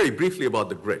very briefly about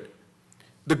the grid.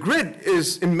 The grid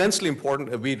is immensely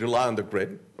important. We rely on the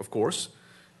grid, of course.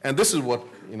 And this is what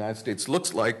the United States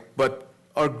looks like. But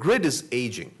our grid is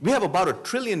aging. We have about $1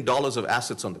 trillion of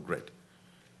assets on the grid.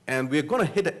 And we're going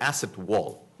to hit an asset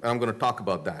wall. And I'm going to talk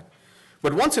about that.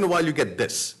 But once in a while, you get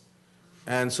this.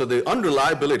 And so the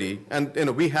unreliability,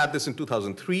 and we had this in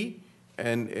 2003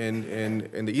 and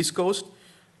in the East Coast.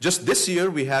 Just this year,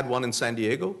 we had one in San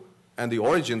Diego. And the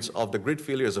origins of the grid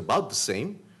failure is about the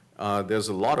same. There's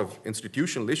a lot of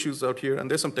institutional issues out here, and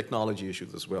there's some technology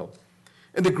issues as well.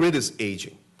 And the grid is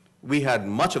aging. We had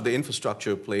much of the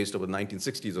infrastructure placed over the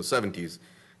 1960s or 70s,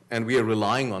 and we are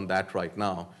relying on that right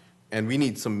now. And we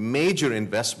need some major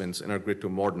investments in our grid to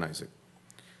modernize it.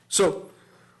 So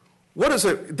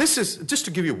this is, just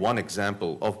to give you one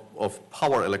example of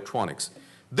power electronics.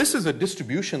 This is a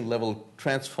distribution level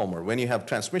transformer. When you have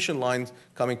transmission lines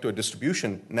coming to a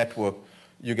distribution network,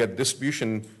 you get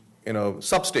distribution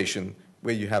substation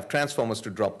where you have transformers to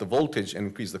drop the voltage and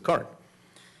increase the current.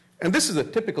 And this is a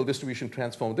typical distribution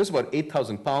transformer. This is about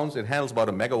 8,000 pounds. It handles about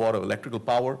a megawatt of electrical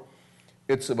power.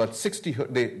 It's about 60,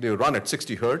 they run at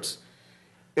 60 hertz.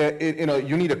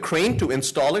 You need a crane to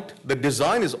install it. The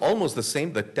design is almost the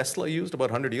same that Tesla used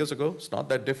about 100 years ago. It's not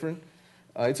that different.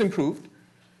 It's improved.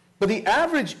 But the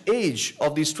average age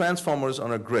of these transformers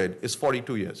on a grid is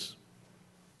 42 years.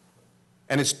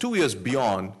 And it's 2 years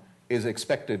beyond is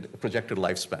expected projected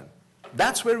lifespan.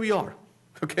 That's where we are,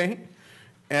 okay?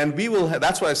 And we will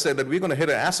that's why I said that we're going to hit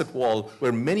an asset wall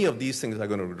where many of these things are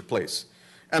going to replace.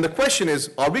 And the question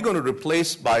is, are we going to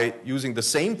replace by using the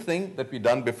same thing that we've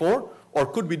done before, or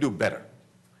could we do better?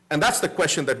 And that's the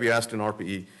question that we asked in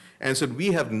ARPA-E. And so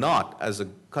we have not, as a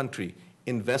country,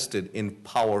 invested in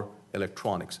power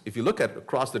electronics. If you look at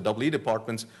across the EE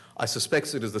departments, I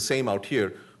suspect it is the same out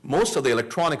here. Most of the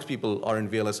electronics people are in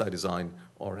VLSI design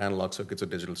or analog circuits or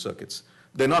digital circuits.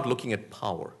 They're not looking at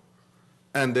power.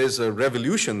 And there's a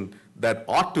revolution that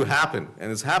ought to happen,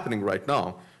 and is happening right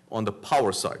now, on the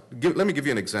power side. Let me give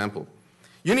you an example.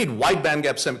 You need wide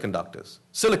bandgap semiconductors.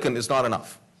 Silicon is not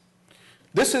enough.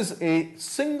 This is a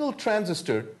single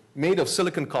transistor made of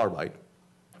silicon carbide,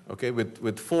 okay,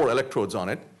 with 4 electrodes on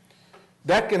it,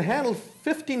 that can handle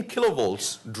 15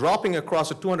 kilovolts dropping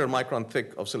across a 200 micron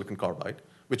thick of silicon carbide,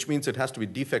 which means it has to be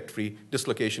defect-free,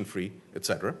 dislocation-free,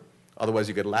 etc. Otherwise,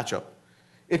 you get latch up.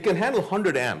 It can handle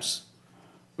 100 amps,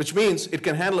 which means it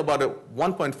can handle about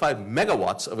 1.5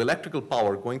 megawatts of electrical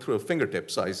power going through a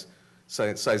fingertip size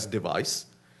device.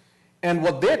 And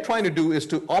what they're trying to do is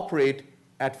to operate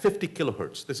at 50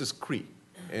 kilohertz. This is Cree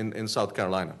in South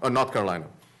Carolina, or North Carolina.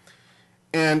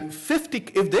 And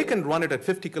if they can run it at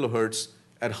 50 kilohertz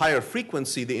at higher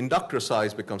frequency, the inductor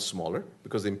size becomes smaller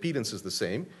because the impedance is the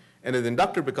same. And if the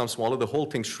inductor becomes smaller, the whole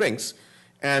thing shrinks.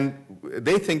 And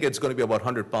they think it's going to be about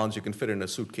 100 pounds. You can fit it in a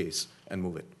suitcase and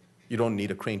move it. You don't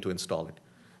need a crane to install it.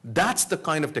 That's the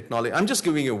kind of technology. I'm just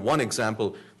giving you one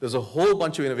example. There's a whole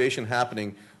bunch of innovation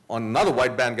happening on another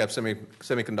wide bandgap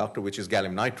semiconductor, which is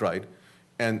gallium nitride.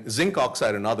 And zinc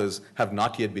oxide and others have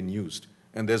not yet been used.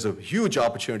 And there's a huge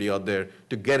opportunity out there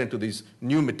to get into these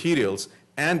new materials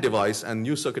and device and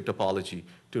new circuit topology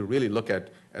to really look at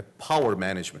power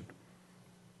management.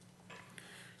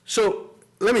 So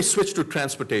let me switch to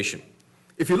transportation.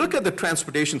 If you look at the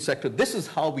transportation sector, this is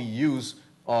how we use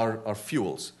our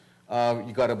fuels.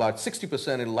 You got about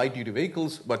 60% in light-duty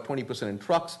vehicles, about 20% in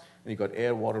trucks, and you got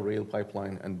air, water, rail,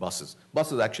 pipeline, and buses.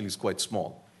 Buses actually is quite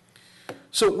small.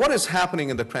 So what is happening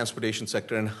in the transportation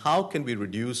sector, and how can we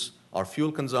reduce our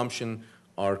fuel consumption,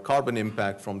 our carbon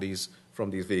impact from these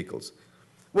vehicles?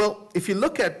 Well, if you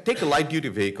take a light-duty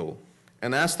vehicle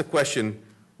and ask the question,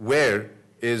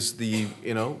 where's the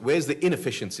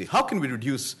inefficiency? How can we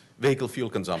reduce vehicle fuel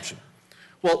consumption?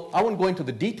 Well, I won't go into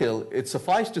the detail. It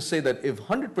suffices to say that if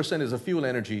 100% is a fuel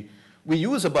energy, we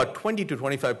use about 20 to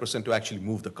 25% to actually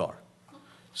move the car.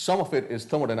 Some of it is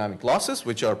thermodynamic losses,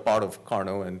 which are part of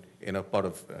Carnot and part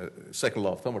of second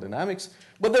law of thermodynamics,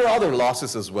 but there are other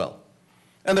losses as well.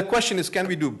 And the question is, can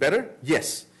we do better?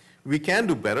 Yes, we can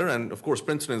do better, and of course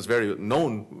Princeton is very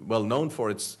well known for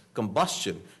its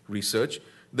combustion research.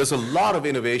 There's a lot of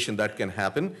innovation that can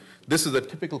happen. This is a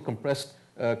typical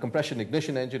compression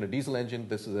ignition engine, a diesel engine.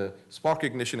 This is a spark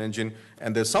ignition engine,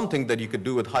 and there's something that you could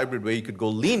do with hybrid where you could go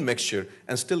lean mixture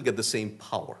and still get the same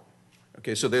power.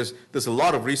 Okay, so there's a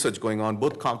lot of research going on,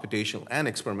 both computational and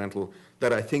experimental,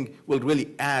 that I think will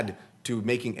really add to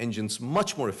making engines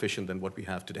much more efficient than what we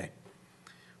have today.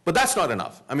 But that's not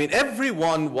enough. I mean,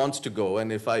 everyone wants to go,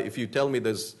 and if you tell me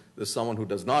there's someone who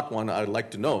does not want, I'd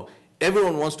like to know.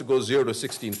 Everyone wants to go 0 to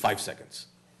 60 in 5 seconds,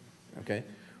 okay?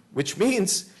 Which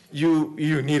means you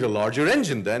need a larger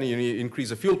engine then, you need to increase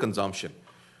the fuel consumption.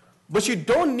 But you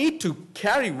don't need to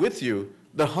carry with you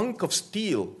the hunk of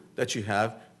steel that you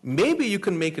have. Maybe you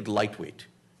can make it lightweight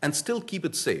and still keep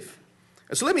it safe.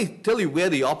 And so let me tell you where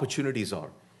the opportunities are.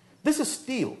 This is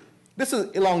steel. This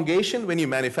is elongation when you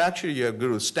manufacture, you go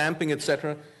to stamping,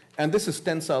 etc. And this is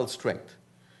tensile strength.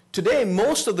 Today,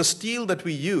 most of the steel that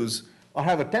we use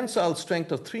have a tensile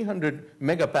strength of 300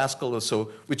 megapascal or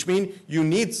so, which means you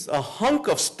need a hunk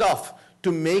of stuff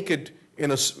to make it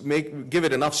give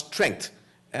it enough strength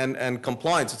and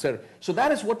compliance, etc. So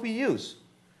that is what we use.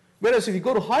 Whereas if you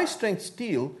go to high-strength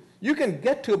steel, you can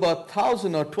get to about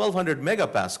 1,000 or 1,200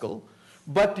 megapascal,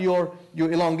 but your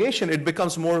elongation, it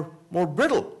becomes more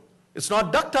brittle. It's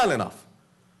not ductile enough.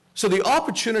 So the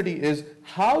opportunity is,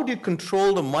 how do you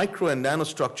control the micro and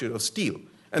nanostructure of steel?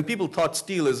 And people thought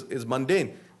steel is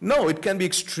mundane. No, it can be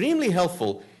extremely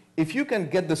helpful if you can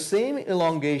get the same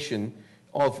elongation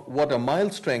of what a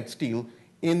mild-strength steel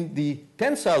in the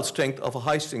tensile strength of a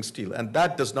high-strength steel, and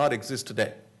that does not exist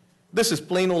today. This is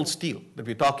plain old steel that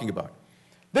we're talking about.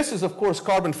 This is, of course,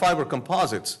 carbon fiber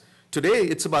composites. Today,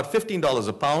 it's about $15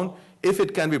 a pound. if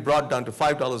it can be brought down to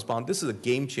 $5 a pound, this is a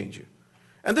game changer.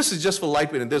 And this is just for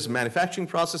lightweight, and there's manufacturing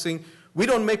processing. We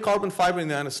don't make carbon fiber in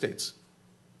the United States.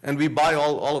 And we buy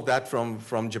all of that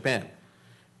from Japan.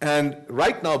 And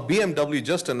right now, BMW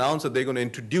just announced that they're going to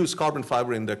introduce carbon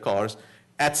fiber in their cars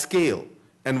at scale.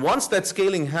 And once that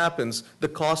scaling happens, the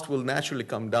cost will naturally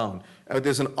come down.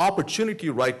 There's an opportunity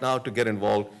right now to get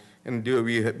involved. And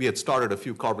we had started a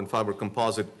few carbon fiber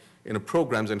composite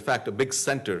programs, in fact, a big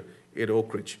center at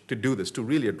Oak Ridge to do this, to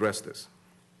really address this.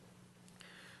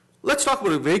 Let's talk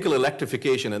about vehicle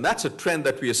electrification, and that's a trend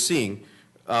that we are seeing,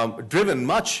 driven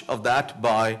much of that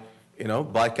by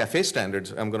CAFE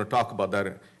standards. I'm going to talk about that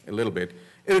in a little bit.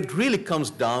 It really comes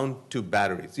down to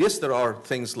batteries. Yes, there are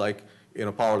things like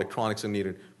power electronics are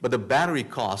needed, but the battery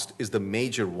cost is the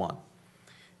major one.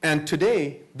 And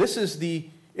today, this is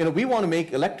we want to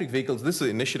make electric vehicles, this is an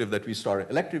initiative that we started,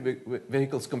 electric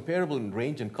vehicles comparable in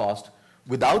range and cost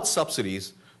without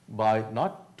subsidies by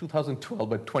not 2012,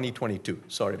 but 2022.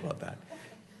 Sorry about that.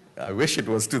 I wish it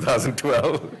was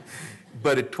 2012,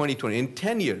 but at 2020. In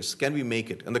 10 years, can we make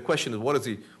it? And the question is,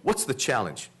 what's the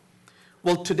challenge?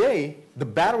 Well, today, the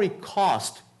battery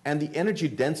cost and the energy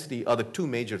density are the two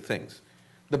major things.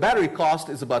 The battery cost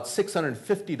is about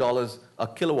 $650 a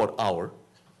kilowatt hour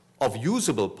of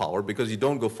usable power because you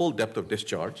don't go full depth of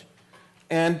discharge.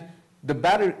 And the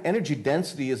battery energy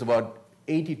density is about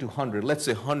 80 to 100, let's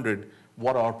say 100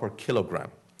 watt-hour per kilogram.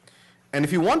 And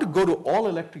if you want to go to all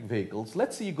electric vehicles,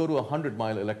 let's say you go to a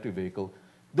 100-mile electric vehicle,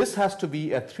 this has to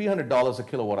be at $300 a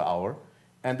kilowatt hour,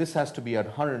 and this has to be at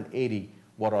 180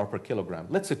 watt-hour per kilogram.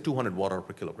 Let's say 200 watt-hour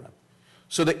per kilogram.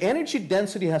 So the energy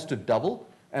density has to double,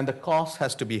 and the cost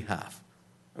has to be half.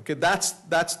 Okay, that's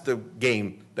the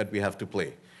game that we have to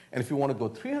play. And if you want to go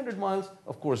 300 miles,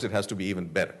 of course, it has to be even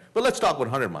better. But let's talk about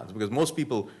 100 miles, because most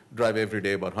people drive every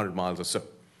day about 100 miles or so.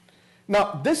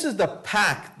 Now, this is the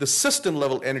pack, the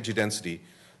system-level energy density.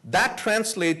 That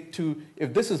translates to,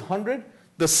 if this is 100,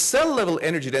 the cell-level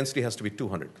energy density has to be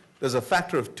 200. There's a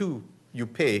factor of 2 you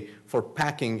pay for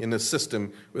packing in a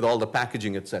system with all the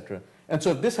packaging, et cetera. And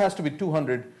so if this has to be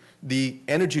 200, the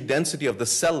energy density of the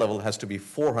cell level has to be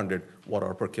 400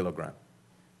 watt-hour per kilogram.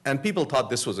 And people thought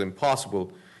this was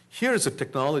impossible. Here's a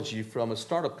technology from a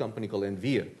startup company called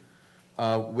NVIDIA,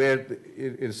 where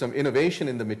it is some innovation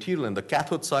in the material and the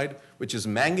cathode side, which is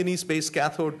manganese-based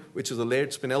cathode, which is a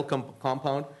layered spinel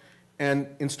compound. And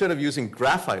instead of using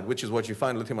graphite, which is what you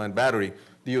find in lithium-ion battery,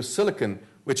 they use silicon,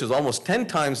 which is almost 10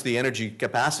 times the energy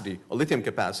capacity, or lithium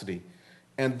capacity.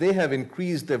 And they have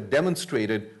increased, they've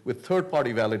demonstrated with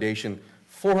third-party validation,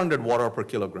 400 watt-hour per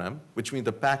kilogram, which means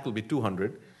the pack will be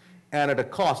 200, and at a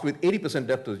cost with 80%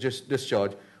 depth of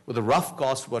discharge, with a rough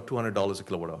cost of about $200 a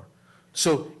kilowatt hour.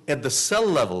 So at the cell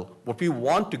level, what we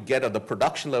want to get at the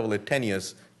production level at 10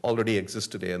 years already exists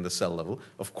today in the cell level.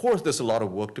 Of course, there's a lot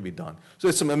of work to be done. So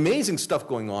there's some amazing stuff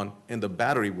going on in the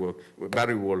battery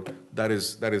world that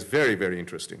is very, very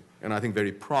interesting, and I think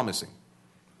very promising.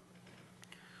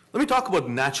 Let me talk about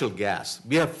natural gas.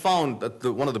 We have found that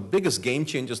one of the biggest game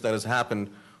changers that has happened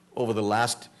over the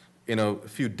last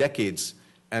few decades,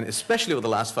 and especially over the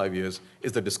last 5 years,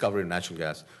 is the discovery of natural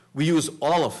gas. We use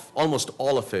almost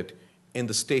all of it in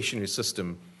the stationary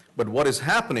system, but what is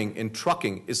happening in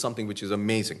trucking is something which is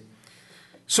amazing.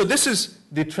 So this is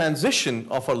the transition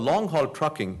of a long-haul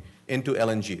trucking into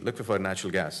LNG, liquefied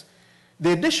natural gas.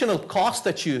 The additional cost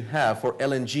that you have for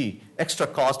LNG, extra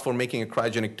cost for making a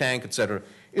cryogenic tank, et cetera,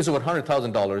 is about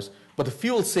 $100,000, but the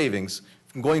fuel savings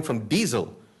going from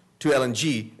diesel to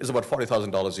LNG is about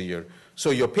 $40,000 a year. So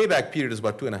your payback period is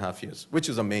about 2.5 years, which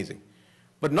is amazing.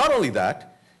 But not only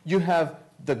that, you have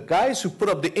the guys who put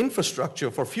up the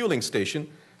infrastructure for fueling station.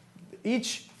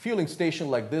 Each fueling station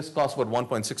like this costs about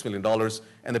 $1.6 million,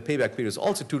 and the payback period is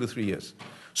also 2 to 3 years.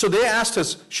 So they asked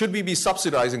us, should we be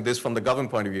subsidizing this from the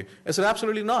government point of view? I said,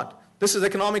 absolutely not. This is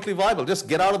economically viable. Just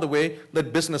get out of the way,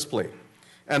 let business play.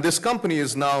 And this company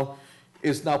is now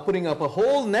putting up a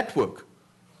whole network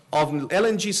of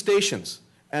LNG stations.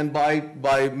 And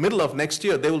by middle of next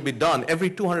year, they will be done every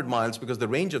 200 miles because the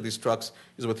range of these trucks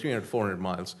is about 300, 400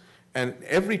 miles. And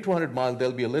every 200 miles,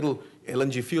 there'll be a little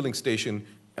LNG fueling station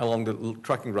along the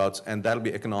trucking routes, and that'll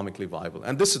be economically viable.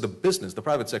 And this is the business. The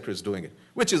private sector is doing it,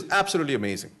 which is absolutely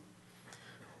amazing.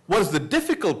 What is the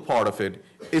difficult part of it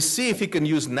is see if you can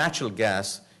use natural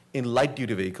gas in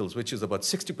light-duty vehicles, which is about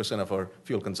 60% of our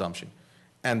fuel consumption.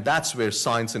 And that's where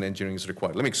science and engineering is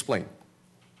required. Let me explain.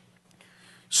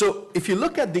 So if you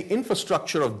look at the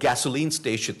infrastructure of gasoline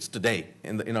stations today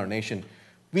in our nation,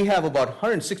 we have about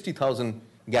 160,000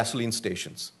 gasoline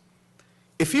stations.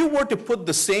 If you were to put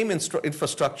the same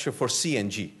infrastructure for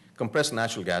CNG, compressed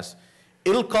natural gas,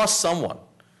 it'll cost someone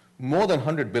more than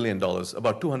 $100 billion,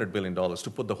 about $200 billion to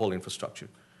put the whole infrastructure.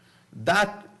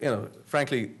 That,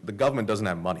 frankly, the government doesn't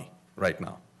have money right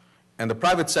now. And the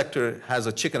private sector has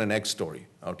a chicken and egg story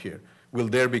out here. Will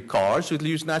there be cars that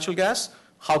use natural gas?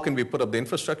 How can we put up the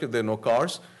infrastructure if there are no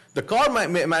cars? The car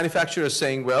manufacturer is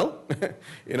saying, well,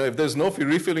 if there's no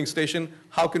refueling station,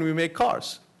 how can we make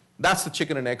cars? That's the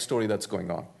chicken and egg story that's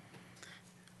going on.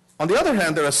 On the other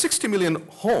hand, there are 60 million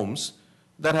homes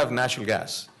that have natural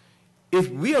gas. If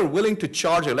we are willing to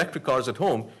charge electric cars at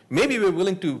home, maybe we're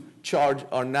willing to charge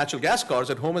our natural gas cars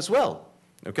at home as well.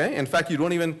 Okay? In fact, you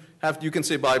don't even have, you can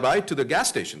say bye-bye to the gas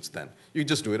stations then. You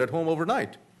just do it at home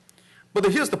overnight. But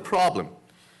here's the problem.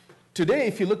 Today,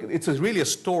 if you look, it's really a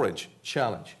storage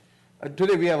challenge.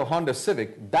 Today we have a Honda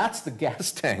Civic. That's the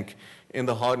gas tank in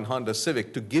the Honda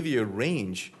Civic to give you a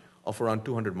range of around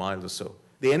 200 miles or so.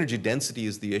 The energy density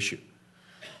is the issue.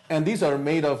 And these are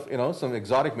made of some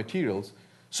exotic materials.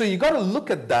 So you got to look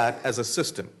at that as a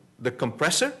system. The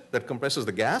compressor that compresses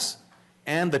the gas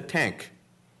and the tank.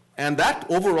 And that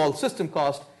overall system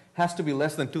cost has to be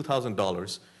less than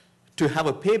 $2,000 to have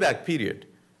a payback period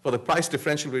for the price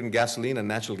differential between gasoline and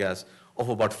natural gas of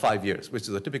about 5 years, which is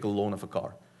a typical loan of a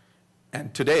car.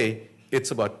 And today,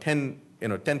 it's about 10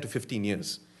 to 15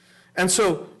 years. And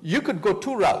so you could go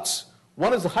two routes.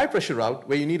 One is the high-pressure route,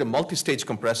 where you need a multi-stage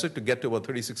compressor to get to about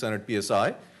 3,600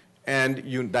 psi, and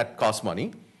that costs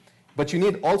money. But you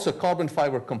need also a carbon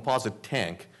fiber composite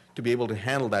tank to be able to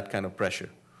handle that kind of pressure.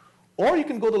 Or you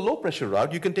can go the low-pressure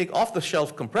route. You can take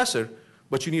off-the-shelf compressor,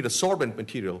 but you need a sorbent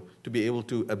material to be able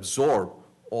to absorb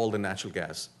all the natural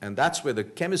gas. And that's where the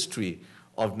chemistry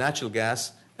of natural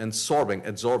gas and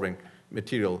absorbing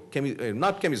material,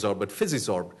 not chemisorb, but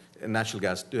physisorb natural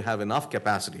gas to have enough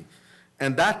capacity.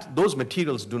 And those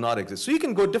materials do not exist. So you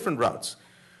can go different routes,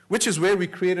 which is where we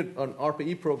created an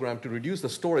ARPA-E program to reduce the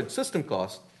storage system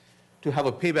cost to have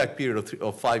a payback period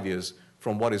of 5 years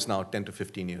from what is now 10 to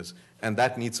 15 years. And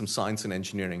that needs some science and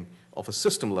engineering of a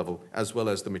system level as well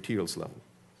as the materials level.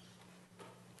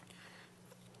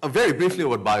 Very briefly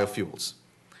about biofuels.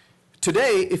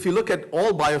 Today, if you look at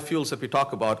all biofuels that we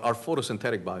talk about are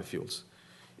photosynthetic biofuels.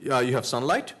 You have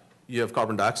sunlight, you have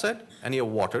carbon dioxide, and you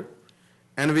have water.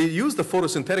 And we use the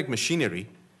photosynthetic machinery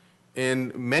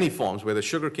in many forms, whether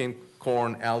sugarcane,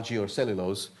 corn, algae, or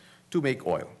cellulose, to make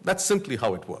oil. That's simply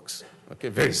how it works, okay,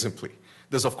 very simply.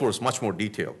 There's, of course, much more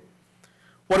detail.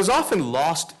 What is often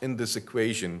lost in this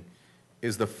equation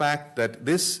is the fact that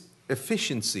this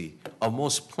efficiency of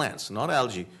most plants, not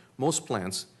algae, most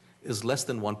plants, is less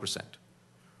than 1%,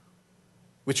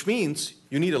 which means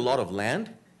you need a lot of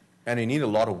land and you need a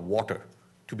lot of water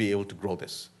to be able to grow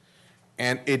this.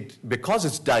 And because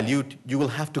it's dilute, you will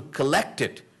have to collect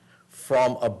it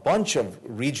from a bunch of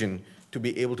region to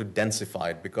be able to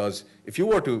densify it, because if you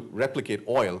were to replicate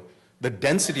oil, the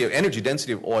energy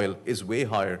density of oil is way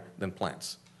higher than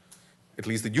plants, at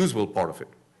least the usable part of it.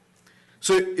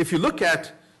 So if you look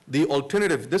at the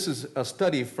alternative, this is a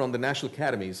study from the National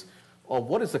Academies of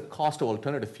what is the cost of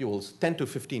alternative fuels 10 to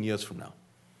 15 years from now.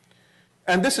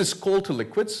 And this is coal to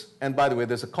liquids. And by the way,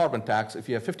 there's a carbon tax. If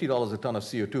you have $50 a ton of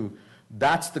CO2,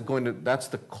 that's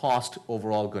the cost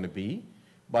overall going to be.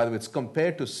 By the way, it's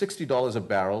compared to $60 a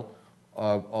barrel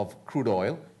of crude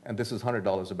oil, and this is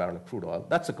 $100 a barrel of crude oil.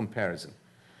 That's a comparison.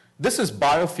 This is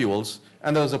biofuels,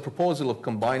 and there's a proposal of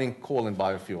combining coal and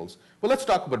biofuels. Well, let's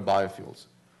talk about biofuels.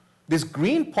 This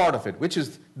green part of it, which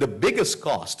is the biggest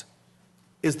cost,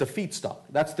 is the feedstock.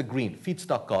 That's the green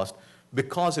feedstock cost,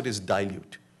 because it is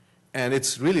dilute. And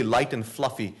it's really light and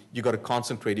fluffy. You got to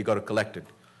concentrate, you got to collect it.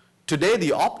 Today, the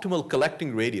optimal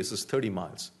collecting radius is 30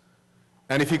 miles.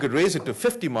 And if you could raise it to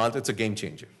 50 miles, it's a game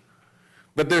changer.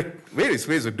 But there are various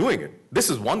ways of doing it. This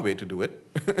is one way to do it.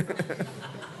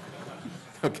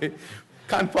 Okay?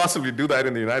 Can't possibly do that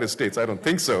in the United States. I don't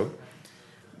think so.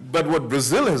 But what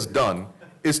Brazil has done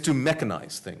is to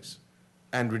mechanize things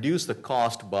and reduce the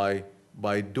cost by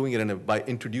doing it by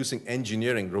introducing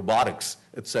engineering, robotics,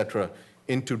 etc.,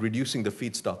 into reducing the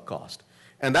feedstock cost.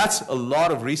 And that's a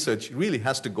lot of research really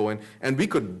has to go in, and we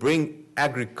could bring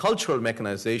agricultural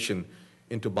mechanization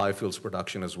into biofuels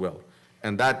production as well.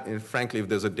 And that, frankly, if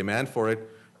there's a demand for it,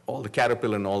 all the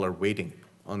Caterpillar and all are waiting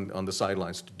on the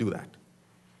sidelines to do that.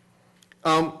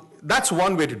 That's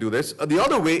one way to do this. The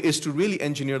other way is to really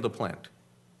engineer the plant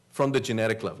from the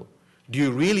genetic level. Do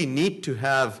you really need to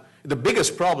have, the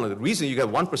biggest problem, the reason you get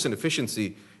 1%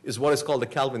 efficiency is what is called the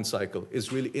Calvin cycle,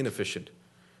 is really inefficient.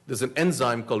 There's an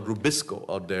enzyme called rubisco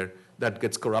out there that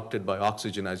gets corrupted by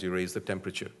oxygen as you raise the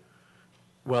temperature.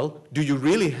 Well, do you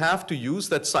really have to use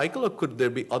that cycle, or could there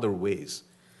be other ways?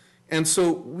 And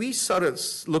so we started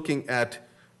looking at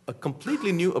a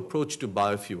completely new approach to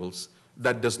biofuels,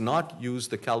 that does not use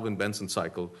the Kelvin-Benson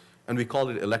cycle, and we call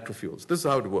it electrofuels. This is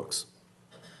how it works.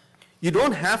 You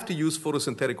don't have to use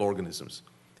photosynthetic organisms.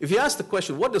 If you ask the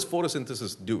question, what does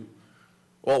photosynthesis do?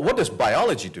 Or what does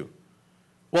biology do?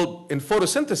 Well, in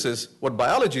photosynthesis, what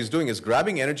biology is doing is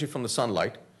grabbing energy from the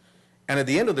sunlight, and at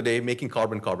the end of the day, making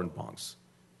carbon-carbon bonds.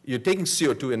 You're taking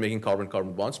CO2 and making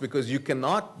carbon-carbon bonds because you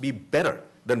cannot be better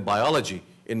than biology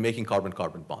in making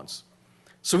carbon-carbon bonds.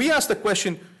 So we asked the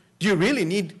question, do you really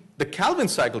need the Kelvin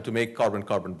cycle to make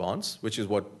carbon-carbon bonds, which is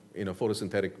what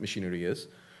photosynthetic machinery is?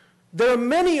 There are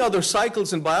many other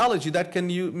cycles in biology that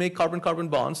can make carbon-carbon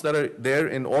bonds that are there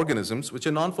in organisms which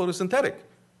are non-photosynthetic.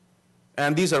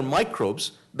 And these are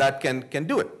microbes that can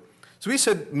do it. So we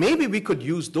said maybe we could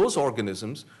use those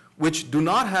organisms which do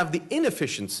not have the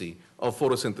inefficiency of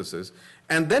photosynthesis,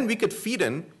 and then we could feed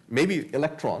in maybe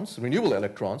electrons, renewable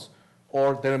electrons,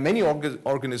 or there are many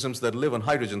organisms that live on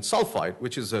hydrogen sulfide,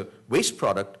 which is a waste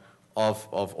product of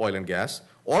oil and gas,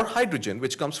 or hydrogen,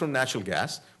 which comes from natural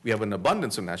gas. We have an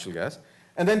abundance of natural gas,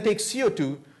 and then take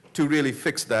CO2 to really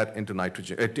fix that into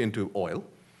nitrogen, into oil.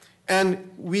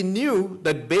 And we knew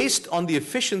that based on the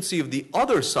efficiency of the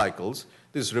other cycles,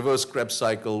 this reverse Krebs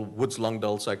cycle,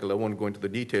 Woods-Langdale cycle, I won't go into the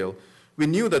detail, we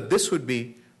knew that this would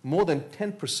be more than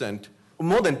 10%,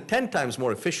 more than 10 times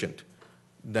more efficient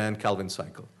than Kelvin's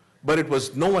cycle. But it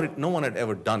was, no one had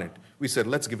ever done it. We said,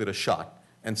 let's give it a shot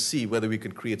and see whether we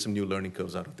could create some new learning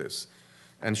curves out of this.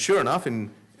 And sure enough,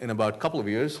 in about a couple of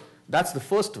years, that's the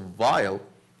first vial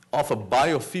of a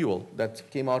biofuel that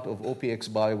came out of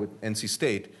OPX Bio with NC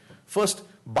State. First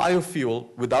biofuel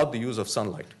without the use of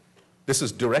sunlight. This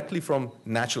is directly from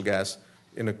natural gas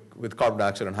with carbon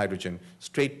dioxide and hydrogen,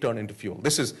 straight turned into fuel.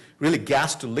 This is really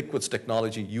gas to liquids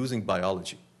technology using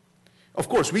biology. Of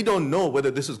course, we don't know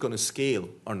whether this is going to scale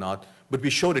or not, but we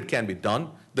showed it can be done.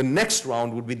 The next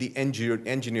round would be the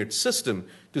engineered system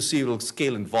to see if it will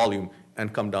scale in volume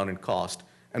and come down in cost.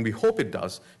 And we hope it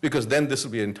does, because then this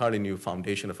will be an entirely new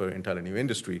foundation of an entirely new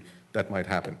industry that might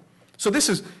happen. So this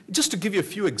is just to give you a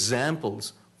few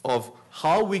examples of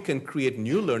how we can create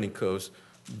new learning curves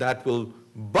that will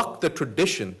buck the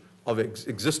tradition of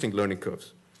existing learning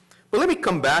curves. But let me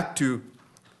come back to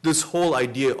this whole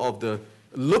idea of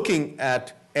looking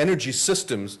at energy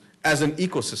systems as an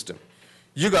ecosystem.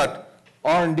 You got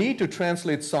R&D to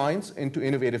translate science into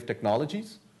innovative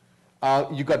technologies.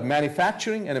 You got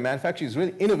manufacturing, and manufacturing is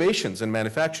really innovations in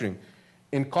manufacturing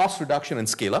in cost reduction and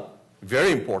scale up,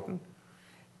 very important.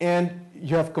 And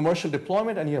you have commercial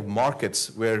deployment, and you have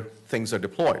markets where things are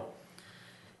deployed.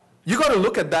 You got to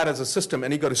look at that as a system,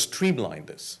 and you got to streamline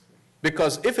this.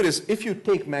 Because if you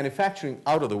take manufacturing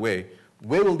out of the way,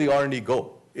 where will the R&D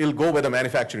go? It'll go where the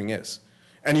manufacturing is.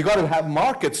 And you got to have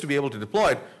markets to be able to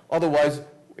deploy it, otherwise,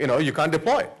 you can't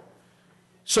deploy it.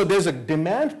 So there's a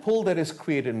demand pull that is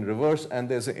created in reverse, and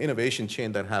there's an innovation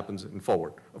chain that happens in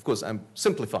forward. Of course, I'm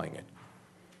simplifying it.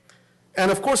 And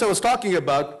of course, I was talking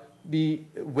about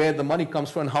where the money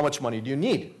comes from and how much money do you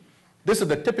need. This is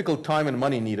the typical time and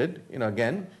money needed.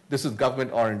 Again, this is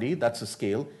government R&D, that's the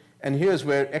scale. And here's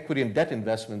where equity and debt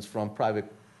investments from public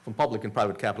and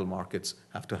private capital markets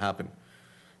have to happen.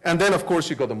 And then, of course,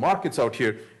 you've got the markets out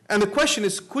here. And the question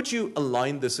is, could you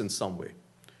align this in some way?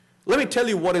 Let me tell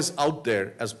you what is out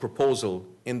there as proposal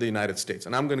in the United States.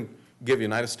 And I'm going to give the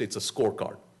United States a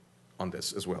scorecard on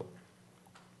this as well.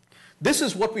 This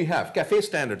is what we have, CAFE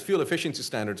standards, fuel efficiency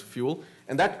standards for fuel,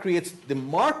 and that creates the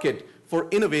market for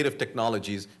innovative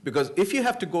technologies, because if you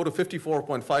have to go to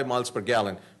 54.5 miles per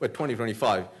gallon by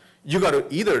 2025, you got to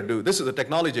either this is a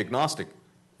technology agnostic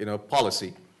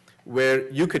policy, where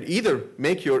you could either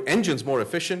make your engines more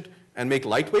efficient and make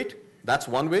lightweight, that's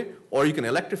one way, or you can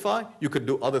electrify, you could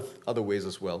do other ways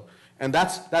as well. And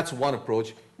that's one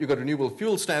approach. You got renewable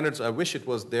fuel standards, I wish it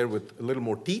was there with a little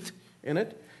more teeth in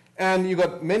it. And you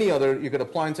got many other, you got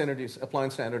appliance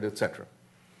standard, et cetera.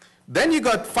 Then you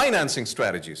got financing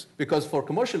strategies, because for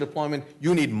commercial deployment,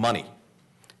 you need money.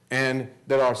 And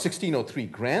there are 1603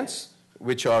 grants,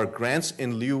 which are grants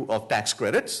in lieu of tax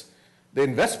credits. The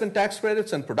investment tax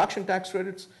credits and production tax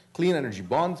credits, clean energy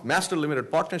bonds, master limited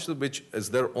partnership, which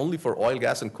is there only for oil,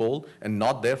 gas, and coal, and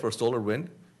not there for solar, wind.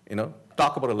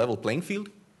 Talk about a level playing field.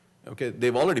 Okay,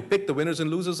 they've already picked the winners and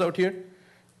losers out here.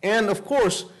 And of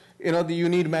course, you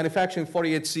need manufacturing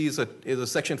 48C is a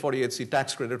Section 48C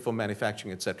tax credit for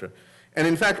manufacturing, et cetera. And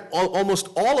in fact, almost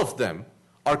all of them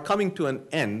are coming to an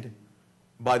end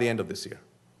by the end of this year.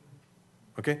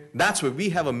 Okay? That's where we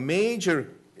have a major,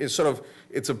 it's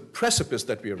a precipice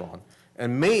that we are on.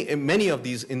 And many of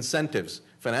these incentives,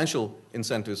 financial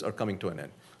incentives, are coming to an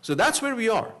end. So that's where we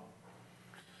are.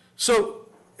 So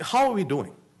how are we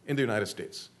doing in the United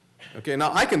States? Okay,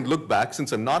 now I can look back,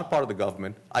 since I'm not a part of the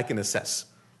government, I can assess.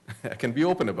 I can be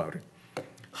open about it.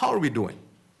 How are we doing?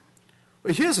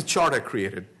 Well, here's a chart I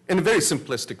created in a very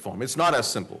simplistic form. It's not as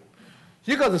simple.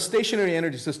 You got the stationary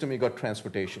energy system, you got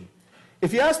transportation.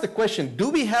 If you ask the question, do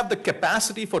we have the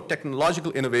capacity for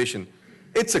technological innovation?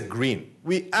 It's a green.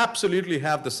 We absolutely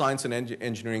have the science and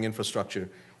engineering infrastructure.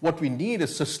 What we need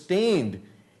is sustained,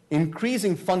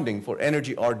 increasing funding for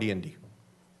energy R&D.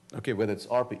 Okay, whether it's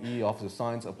ARPA-E, Office of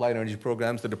Science, Applied Energy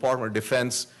Programs, the Department of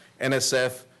Defense,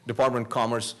 NSF, Department of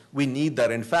Commerce, we need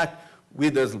that. In fact,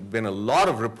 there's been a lot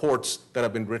of reports that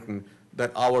have been written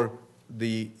that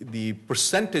the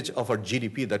percentage of our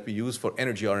GDP that we use for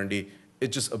energy R&D is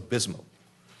just abysmal.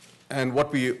 And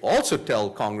what we also tell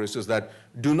Congress is that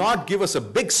do not give us a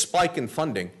big spike in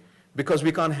funding because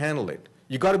we can't handle it.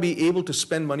 You got to be able to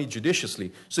spend money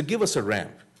judiciously, so give us a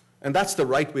ramp. And that's the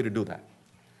right way to do that.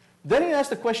 Then you ask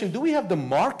the question, do we have the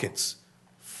markets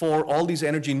for all these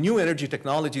new energy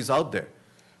technologies out there?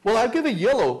 Well, I'll give a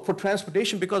yellow for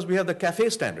transportation because we have the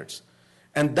CAFE standards.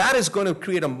 And that is going to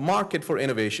create a market for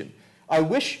innovation. I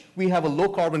wish we have a low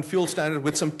carbon fuel standard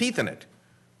with some teeth in it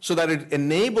so that it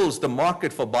enables the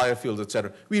market for biofuels, et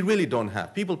cetera. We really don't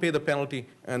have. People pay the penalty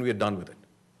and we're done with it.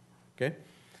 Okay?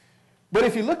 But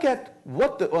if you look at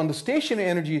on the stationary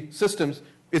energy systems,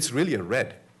 it's really a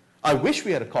red. I wish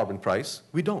we had a carbon price.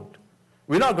 We don't.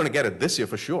 We're not going to get it this year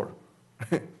for sure.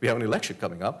 We have an election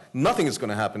coming up. Nothing is going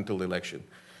to happen until the election.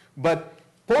 But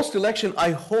post-election,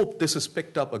 I hope this is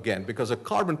picked up again because a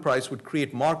carbon price would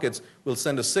create markets, will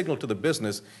send a signal to the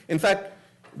business. In fact,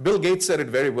 Bill Gates said it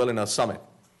very well in our summit.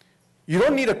 You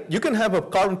can have a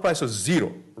carbon price of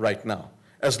 0 right now,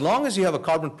 as long as you have a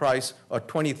carbon price of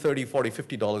 $20, $30, $40,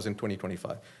 $50 in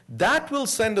 2025. That will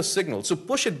send a signal. So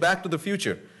push it back to the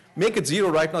future. Make it 0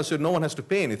 right now so no one has to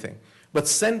pay anything. But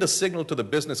send a signal to the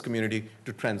business community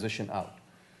to transition out.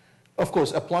 Of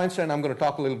course, appliance trend, I'm going to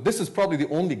talk a little. This is probably the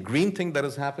only green thing that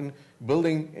has happened,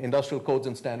 building industrial codes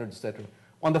and standards, et cetera.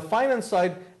 On the finance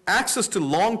side, access to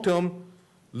long-term,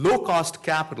 low-cost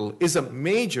capital is a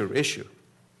major issue.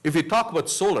 If you talk about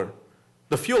solar,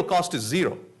 the fuel cost is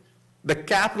 0. The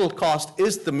capital cost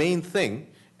is the main thing,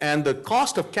 and the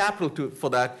cost of capital for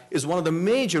that is one of the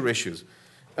major issues.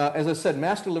 As I said,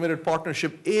 master limited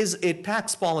partnership is a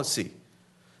tax policy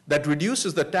that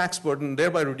reduces the tax burden,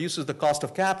 thereby reduces the cost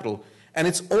of capital. And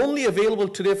it's only available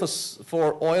today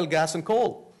for oil, gas, and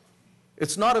coal.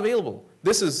 It's not available.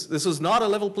 This is not a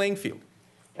level playing field.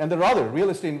 And there are other real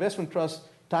estate investment trusts,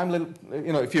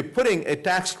 if you're putting a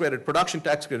tax credit, production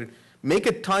tax credit, make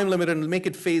it time limited and make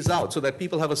it phase out so that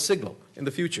people have a signal in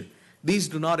the future. These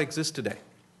do not exist today,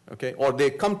 okay? Or they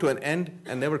come to an end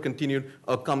and never continued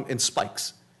or come in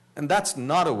spikes. And that's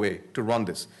not a way to run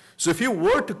this. So if you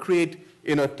were to create,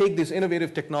 take this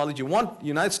innovative technology, you want the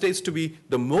United States to be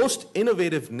the most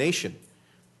innovative nation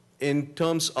in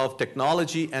terms of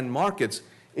technology and markets.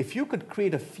 If you could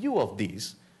create a few of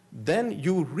these, then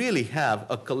you really have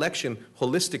a collection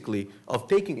holistically of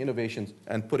taking innovations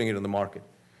and putting it in the market.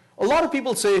 A lot of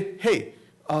people say, hey,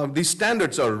 these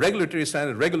standards are regulatory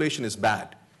standards, regulation is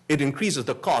bad. It increases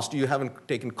the cost. You haven't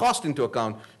taken cost into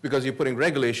account because you're putting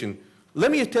regulation.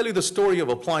 Let me tell you the story of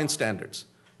appliance standards.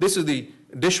 This is the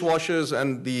dishwashers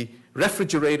and the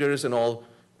refrigerators and all.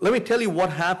 Let me tell you what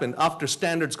happened after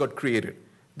standards got created.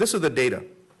 This is the data.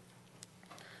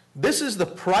 This is the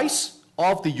price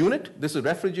of the unit. This is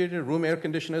refrigerator, room air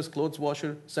conditioners, clothes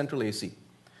washer, central AC.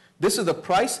 This is the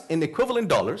price in equivalent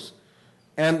dollars.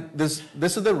 And this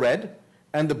is the red,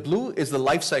 and the blue is the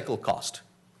life cycle cost.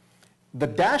 The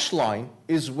dashed line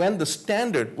is when the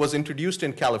standard was introduced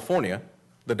in California,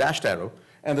 the dashed arrow,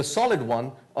 and the solid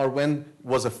one are when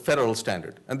was a federal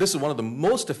standard. And this is one of the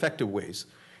most effective ways.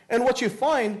 And what you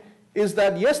find is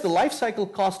that, yes, the life cycle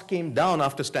cost came down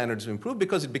after standards improved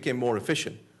because it became more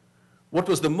efficient. What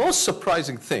was the most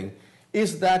surprising thing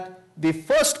is that the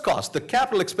first cost, the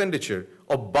capital expenditure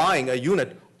of buying a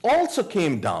unit, also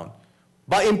came down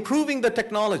by improving the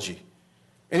technology.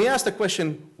 And he asked the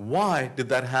question, why did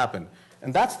that happen?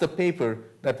 And that's the paper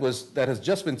that has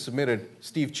just been submitted.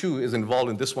 Steve Chu is involved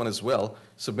in this one as well,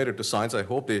 submitted to Science. I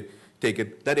hope they take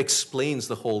it. That explains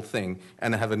the whole thing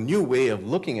and have a new way of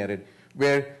looking at it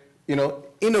where,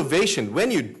 innovation,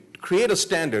 when you create a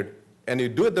standard and you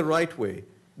do it the right way,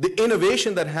 the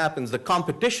innovation that happens, the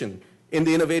competition in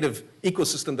the innovative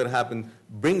ecosystem that happens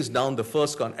brings down the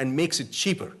first cost and makes it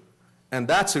cheaper. And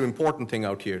that's an important thing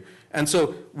out here. And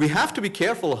so we have to be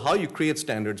careful how you create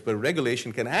standards, but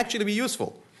regulation can actually be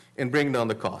useful in bringing down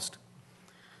the cost.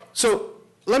 So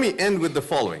let me end with the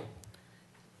following.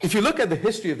 If you look at the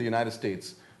history of the United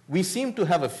States, we seem to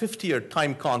have a 50-year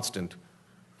time constant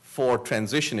for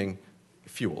transitioning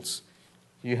fuels.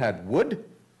 You had wood,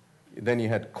 then you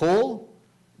had coal,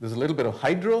 there's a little bit of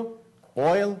hydro,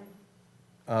 oil,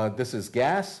 this is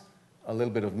gas, a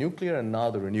little bit of nuclear, and now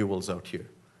the renewables out here.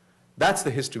 That's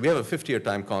the history. We have a 50-year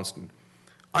time constant.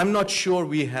 I'm not sure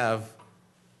we have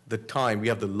the time, we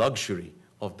have the luxury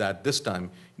of that this time,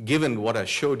 given what I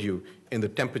showed you in the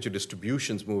temperature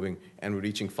distributions moving and we're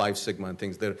reaching 5 sigma and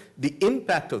things there. The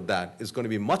impact of that is going to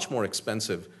be much more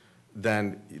expensive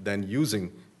than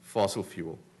using fossil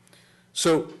fuel.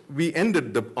 So we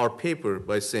ended our paper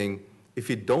by saying, if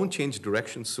we don't change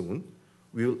direction soon,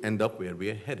 we will end up where we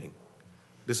are heading.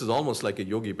 This is almost like a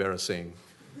Yogi Berra saying,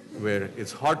 where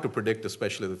it's hard to predict,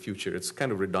 especially the future. It's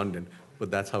kind of redundant,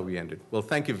 but that's how we ended. Well,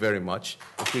 thank you very much.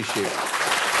 Appreciate it.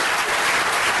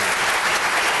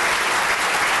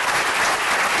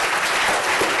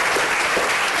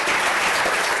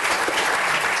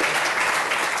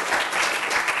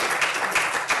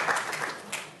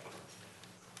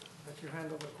 Let you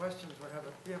handle the questions.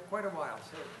 We have quite a while.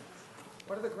 So,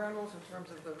 what are the ground rules in terms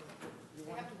of the? You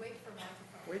have to wait for a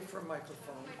microphone. Wait for a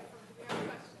microphone.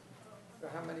 So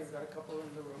how many? We've got a couple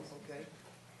in the room. Okay.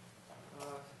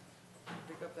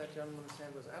 Pick up that gentleman whose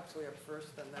hand was absolutely up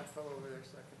first, then that fellow over there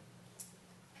second.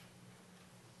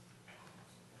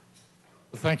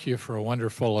 Thank you for a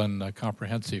wonderful and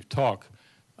comprehensive talk.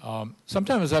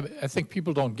 Sometimes I think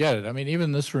people don't get it. I mean, even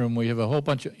in this room, we have a whole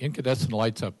bunch of incandescent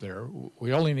lights up there.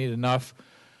 We only need enough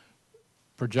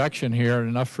projection here and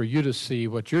enough for you to see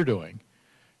what you're doing.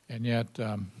 And yet,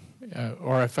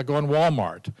 or if I go in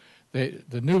Walmart,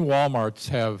 the new Walmarts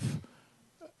have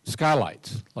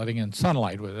skylights, letting in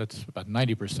sunlight. That's about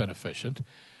 90% efficient.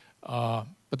 But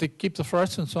they keep the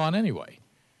fluorescence on anyway.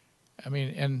 I mean,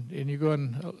 and you go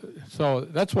in, so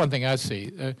that's one thing I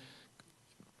see.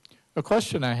 A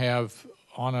question I have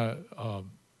on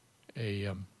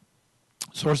a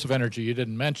source of energy you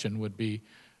didn't mention would be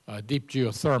deep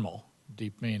geothermal,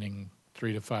 deep meaning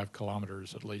 3 to 5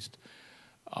 kilometers at least.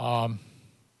 I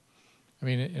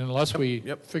mean, unless we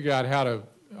figure out how to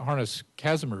harness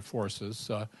Casimir forces,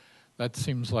 that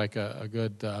seems like a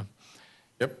good...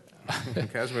 Yep,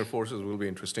 Casimir forces will be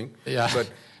interesting. Yeah. But,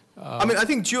 I mean, I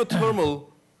think geothermal,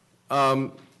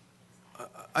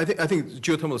 I think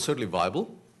geothermal is certainly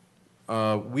viable.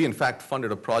 We, in fact,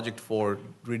 funded a project for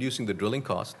reducing the drilling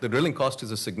cost. The drilling cost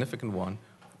is a significant one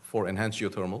for enhanced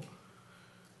geothermal.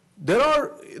 There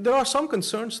are some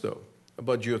concerns, though,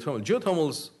 about geothermal.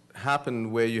 Geothermals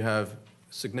happen where you have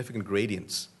significant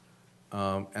gradients,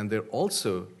 and they're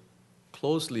also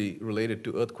closely related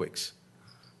to earthquakes.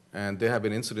 And there have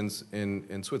been incidents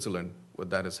in Switzerland where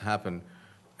that has happened.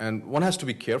 And one has to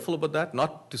be careful about that,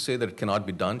 not to say that it cannot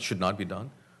be done, should not be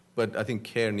done, but I think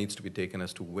care needs to be taken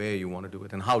as to where you want to do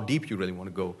it and how deep you really want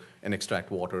to go and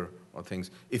extract water or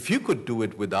things. If you could do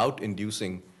it without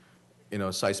inducing,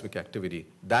 seismic activity,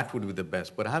 that would be the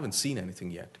best. But I haven't seen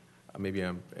anything yet. Maybe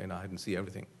I didn't see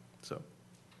everything. So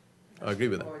I agree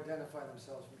with that. People identify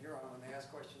themselves from here on when they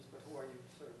ask questions, but who are you,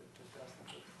 sir, to ask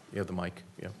them? You have the mic,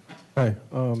 yeah. Hi.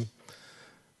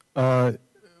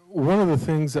 One of the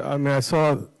things, I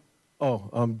saw,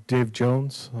 I'm Dave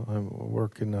Jones. I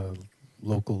work in a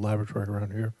local laboratory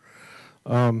around here.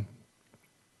 One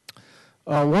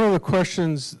of the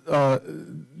questions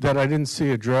that I didn't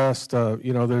see addressed,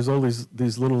 there's all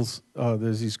these little,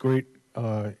 there's these great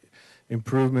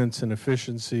improvements in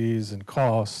efficiencies and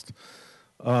cost.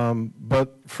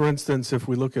 But for instance, if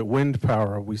we look at wind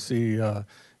power, we see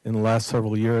in the last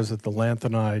several years that the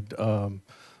lanthanide,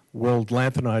 world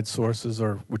lanthanide sources,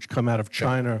 which come out of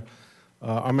China.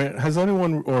 Has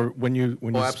anyone, or when you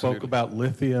spoke about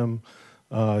lithium,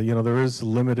 there is a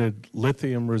limited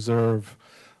lithium reserve.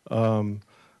 When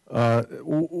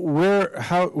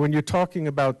you're talking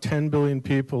about 10 billion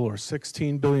people or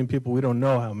 16 billion people, we don't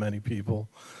know how many people.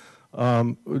 Are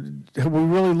we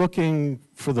really looking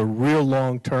for the real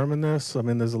long term in this? I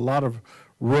mean, there's a lot of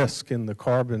risk in the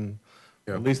carbon,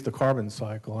 at least the carbon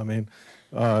cycle. I mean,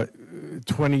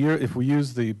 20 years, if we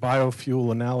use the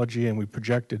biofuel analogy and we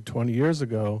projected 20 years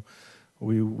ago,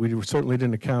 we certainly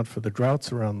didn't account for the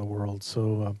droughts around the world.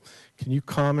 So can you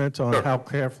comment on how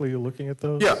carefully you're looking at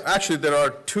those? Yeah, actually there are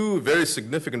 2 very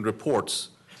significant reports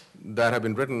that have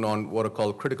been written on what are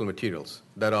called critical materials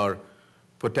that are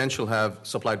potential have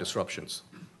supply disruptions.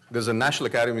 There's a National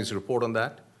Academy's report on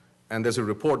that, and there's a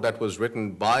report that was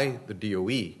written by the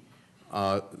DOE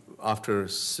after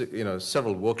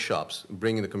several workshops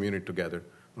bringing the community together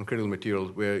on critical materials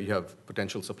where you have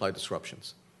potential supply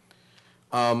disruptions.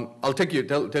 I'll tell you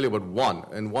about one,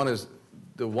 and one is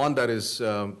the one that is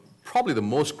probably the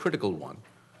most critical one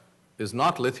is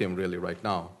not lithium really right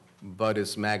now, but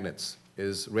is magnets,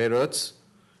 is rare earths.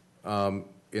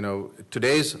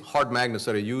 today's hard magnets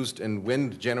that are used in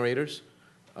wind generators,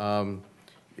 they're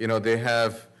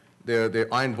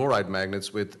iron boride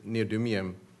magnets with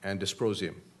neodymium and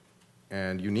dysprosium.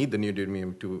 And you need the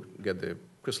neodymium to get the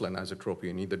crystalline isotropy.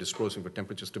 You need the dysprosium for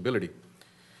temperature stability.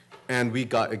 And we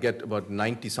get about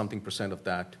 90-something% of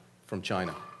that from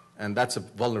China. And that's a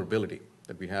vulnerability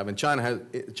that we have. And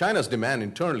China's demand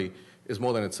internally is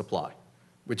more than its supply,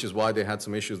 which is why they had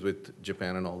some issues with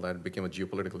Japan and all that. It became a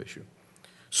geopolitical issue.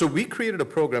 So we created a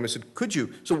program. I said,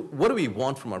 so what do we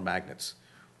want from our magnets?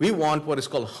 We want what is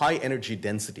called high energy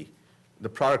density, the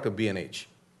product of B&H.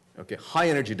 Okay, high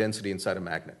energy density inside a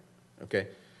magnet. Okay,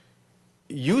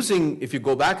 if you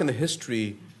go back in the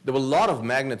history, there were a lot of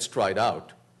magnets tried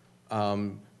out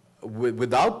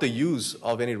without the use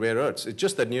of any rare earths. It's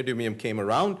just that neodymium came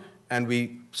around and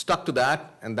we stuck to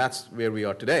that, and that's where we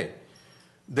are today.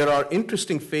 There are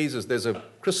interesting phases. There's a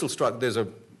there's a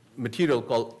material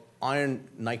called iron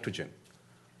nitrogen,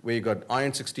 where you got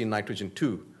iron 16 nitrogen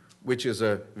 2, which is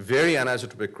a very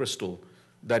anisotropic crystal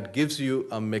that gives you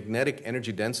a magnetic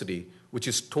energy density which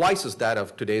is twice as that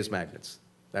of today's magnets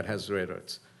that has rare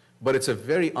earths. But it's a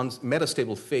very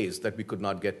metastable phase that we could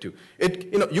not get to.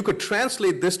 You could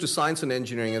translate this to science and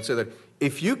engineering and say that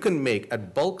if you can make,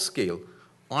 at bulk scale,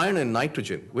 iron and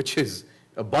nitrogen, which is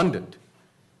abundant,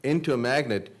 into a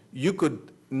magnet, you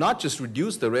could not just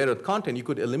reduce the rare earth content, you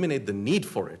could eliminate the need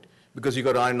for it because you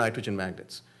got iron nitrogen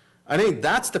magnets. I think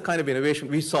that's the kind of innovation.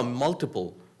 We saw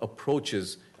multiple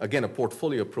approaches, again, a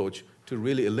portfolio approach to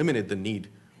really eliminate the need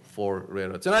for rare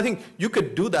earths. And I think you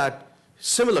could do that,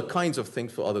 similar kinds of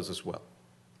things for others as well.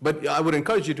 But I would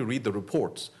encourage you to read the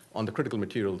reports on the critical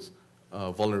materials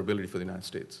vulnerability for the United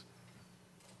States.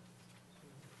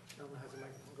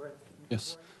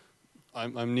 Yes.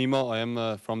 I'm Nima. I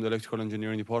am from the electrical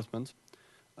engineering department.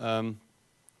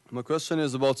 My question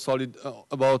is about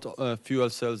fuel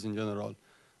cells in general.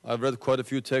 I've read quite a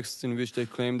few texts in which they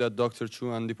claim that Dr.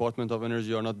 Chu and Department of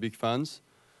Energy are not big fans,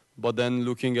 but then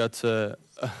looking at other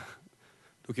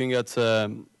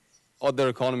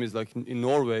economies like in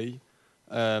Norway,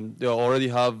 they already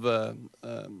have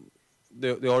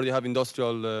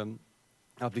industrial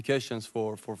applications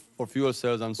for fuel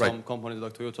cells, and some companies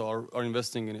like Toyota are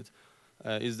investing in it.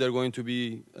 Is there going to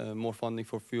be more funding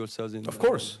for fuel cells? Of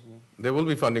course. There will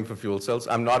be funding for fuel cells.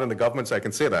 I'm not in the government, so I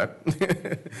can say that.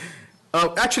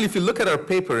 Actually, if you look at our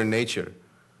paper in Nature,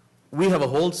 we have a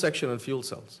whole section on fuel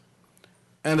cells.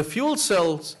 And the fuel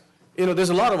cells, there's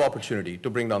a lot of opportunity to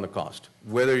bring down the cost,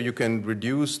 whether you can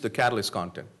reduce the catalyst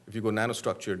content. If you go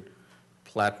nanostructured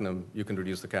platinum, you can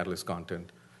reduce the catalyst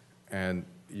content, and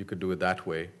you could do it that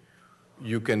way.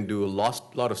 You can do a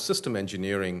lot of system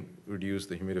engineering, reduce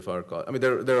the humidifier cost. I mean,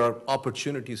 there are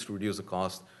opportunities to reduce the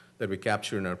cost that we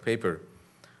capture in our paper.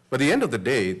 But at the end of the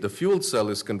day, the fuel cell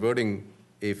is converting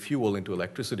a fuel into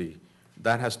electricity.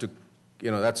 That has to,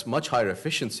 that's much higher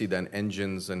efficiency than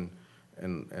engines and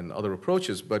other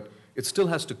approaches, but it still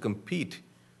has to compete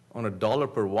on a dollar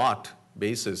per watt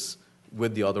basis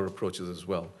with the other approaches as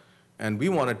well. And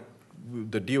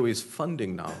the DOE is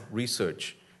funding now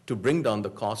research to bring down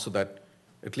the cost so that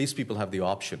at least people have the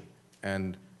option,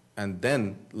 and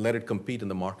then let it compete in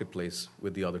the marketplace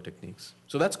with the other techniques.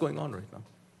 So that's going on right now.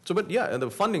 So, but yeah, the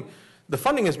funding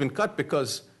has been cut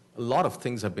because a lot of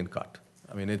things have been cut.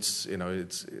 I mean, it's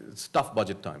tough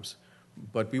budget times,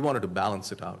 but we wanted to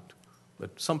balance it out.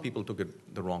 But some people took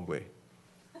it the wrong way.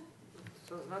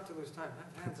 So as not to lose time,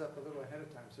 hands up a little ahead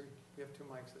of time. So we have two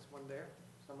mics. There's one there.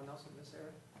 Someone else in this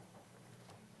area?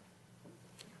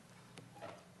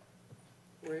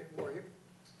 Where are you?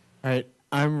 All right.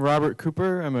 I'm Robert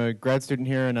Cooper. I'm a grad student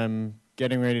here, and I'm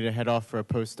getting ready to head off for a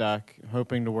postdoc,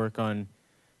 hoping to work on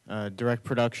direct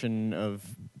production of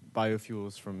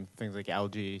biofuels from things like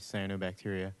algae,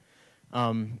 cyanobacteria.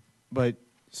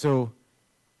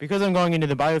 Because I'm going into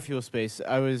the biofuel space,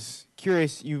 I was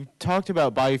curious, you talked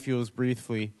about biofuels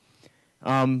briefly,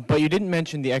 but you didn't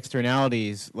mention the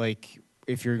externalities, like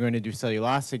if you're going to do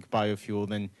cellulosic biofuel,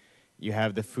 then you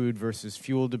have the food versus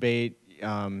fuel debate.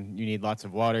 You need lots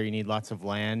of water, you need lots of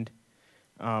land.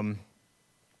 And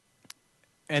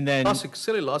then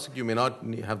cellulosic, you may not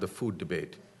have the food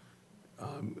debate.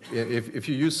 If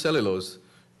you use cellulose,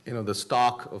 the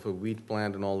stalk of a wheat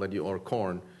plant and all that, or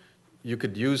corn, you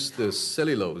could use the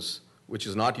cellulose, which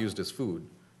is not used as food,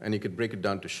 and you could break it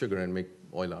down to sugar and make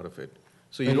oil out of it.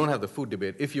 So you don't have the food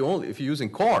debate. If you're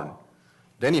using corn,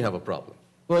 then you have a problem.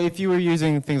 Well, if you were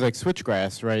using things like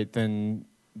switchgrass, right, then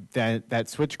that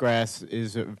switchgrass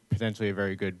is potentially a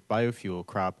very good biofuel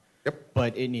crop. Yep.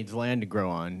 But it needs land to grow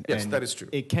on. Yes, and that is true.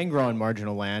 It can grow on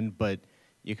marginal land, but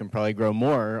you can probably grow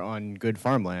more on good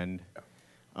farmland.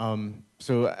 Yeah.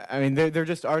 so, I mean, there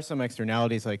just are some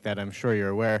externalities like that, I'm sure you're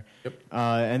aware. Yep.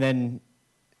 And then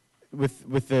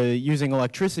with the using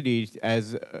electricity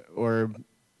as, or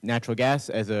natural gas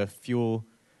as a fuel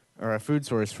or a food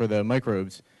source for the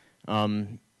microbes,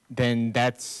 then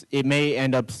it may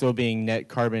end up still being net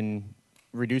carbon,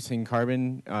 reducing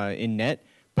carbon in net,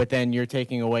 but then you're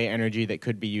taking away energy that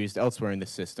could be used elsewhere in the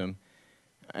system.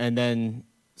 And then,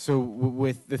 so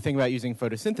with the thing about using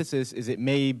photosynthesis is it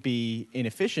may be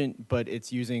inefficient, but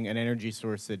it's using an energy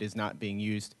source that is not being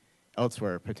used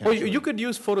elsewhere potentially. Well, you could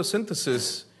use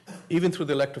photosynthesis even through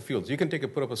the electric fields. You can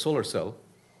put up a solar cell,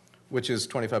 which is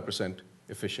 25%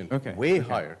 efficient, way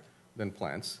higher than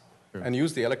plants, and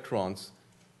use the electrons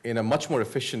in a much more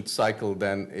efficient cycle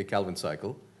than a Kelvin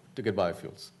cycle to get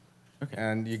biofuels.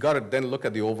 And you got to then look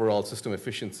at the overall system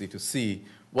efficiency to see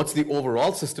what's the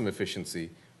overall system efficiency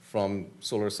from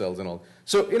solar cells and all.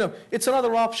 So, it's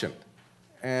another option,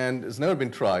 and it's never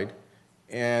been tried.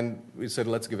 And we said,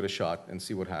 let's give it a shot and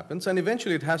see what happens. And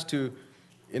eventually, it has to,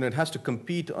 it has to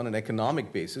compete on an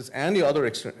economic basis and the other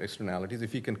externalities.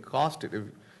 If you can cost it,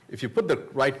 if you put the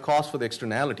right cost for the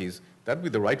externalities, that'd be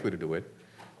the right way to do it,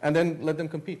 and then let them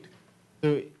compete.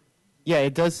 So, yeah,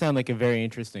 it does sound like a very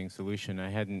interesting solution. I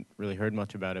hadn't really heard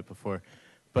much about it before.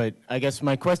 But I guess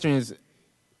my question is,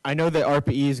 I know that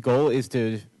ARPA-E's goal is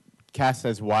to cast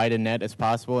as wide a net as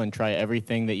possible and try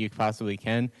everything that you possibly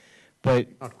can. But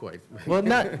not quite. Well,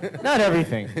 not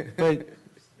everything, but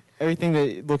everything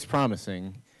that looks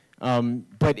promising.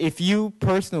 But if you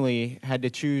personally had to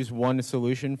choose one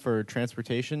solution for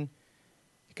transportation,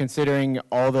 considering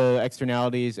all the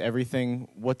externalities, everything,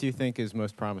 what do you think is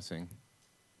most promising?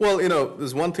 Well,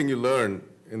 there's one thing you learn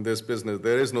in this business.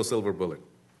 There is no silver bullet.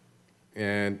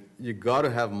 And you got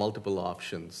to have multiple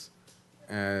options.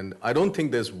 And I don't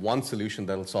think there's one solution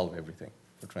that will solve everything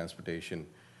for transportation.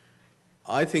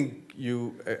 I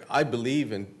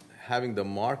believe in having the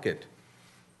market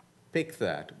pick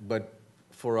that. But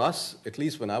for us, at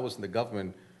least when I was in the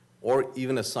government, or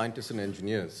even as scientists and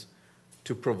engineers,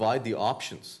 to provide the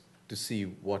options to see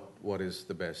what is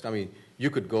the best. I mean, you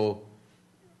could go,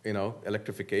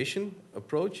 electrification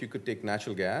approach. You could take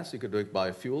natural gas. You could do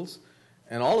biofuels.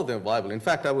 And all of them are viable. In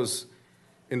fact, I was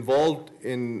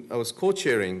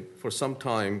co-chairing for some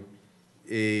time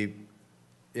a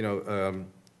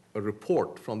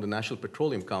report from the National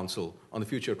Petroleum Council on the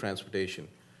future of transportation.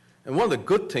 And one of the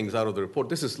good things out of the report,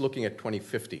 this is looking at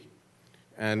 2050.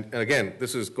 And again,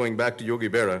 this is going back to Yogi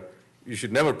Berra. You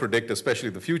should never predict, especially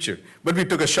the future. But we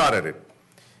took a shot at it.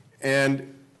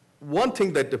 And one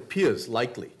thing that appears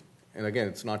likely, and again,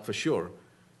 it's not for sure,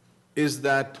 is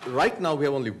that right now we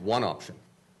have only one option,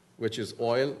 which is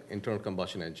oil internal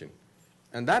combustion engine.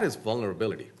 And that is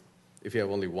vulnerability, if you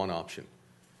have only one option.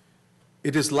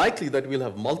 It is likely that we'll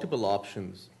have multiple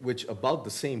options which are about the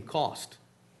same cost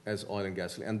as oil and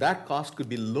gasoline. And that cost could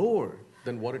be lower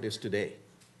than what it is today.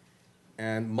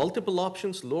 And multiple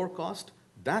options, lower cost,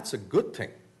 that's a good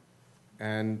thing.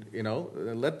 And,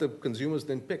 let the consumers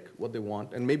then pick what they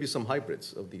want, and maybe some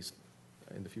hybrids of these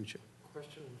in the future.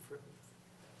 Question for...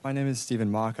 My name is Stephen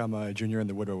Mock. I'm a junior in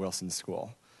the Woodrow Wilson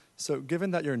School. So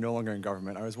given that you're no longer in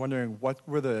government, I was wondering what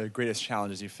were the greatest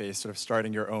challenges you faced sort of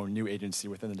starting your own new agency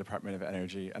within the Department of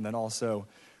Energy? And then also,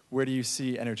 where do you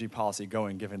see energy policy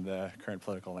going given the current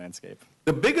political landscape?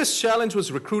 The biggest challenge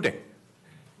was recruiting.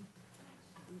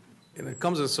 And it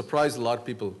comes as a surprise to a lot of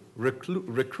people.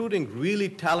 Recruiting really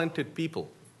talented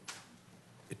people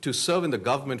to serve in the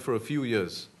government for a few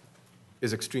years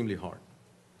is extremely hard.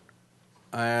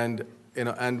 And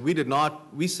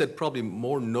we said probably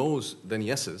more no's than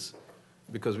yeses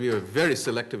because we were very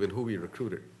selective in who we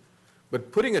recruited.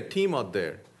 But putting a team out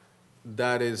there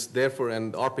that is there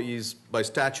and ARPA-E's by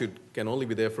statute can only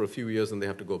be there for a few years and they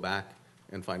have to go back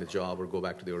and find a job or go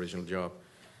back to the original job.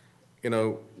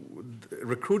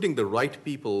 Recruiting the right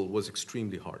people was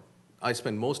extremely hard. I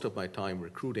spent most of my time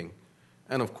recruiting,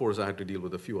 and of course I had to deal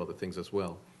with a few other things as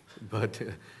well.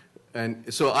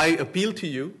 And so I appeal to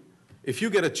you, if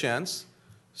you get a chance,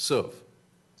 serve.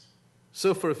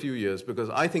 Serve for a few years,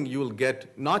 because I think you will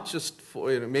get, not just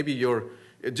for, maybe you're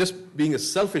just being a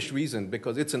selfish reason,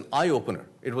 because it's an eye-opener.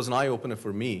 It was an eye-opener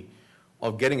for me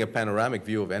of getting a panoramic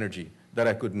view of energy that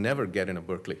I could never get in a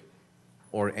Berkeley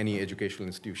or any educational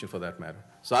institution for that matter.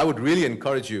 So I would really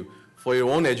encourage you, for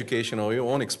your own education or your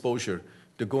own exposure,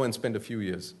 to go and spend a few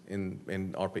years in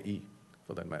ARPA-E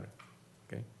for that matter.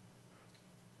 Okay?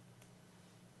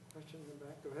 Question in the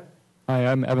back, go ahead.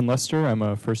 Hi, I'm Evan Lester. I'm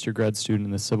a first-year grad student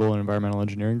in the Civil and Environmental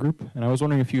Engineering group, and I was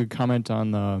wondering if you could comment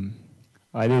on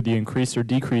either the increased or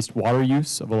decreased water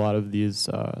use of a lot of these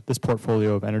this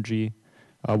portfolio of energy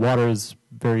water is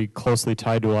very closely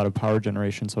tied to a lot of power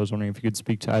generation, so I was wondering if you could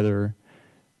speak to either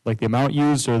like the amount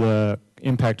used or the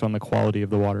impact on the quality of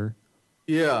the water.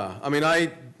 Yeah, I mean,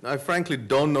 I frankly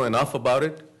don't know enough about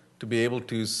it to be able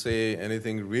to say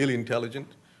anything really intelligent.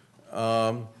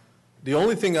 The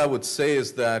only thing I would say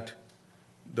is that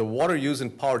the water used in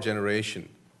power generation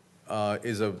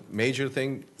is a major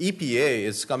thing. EPA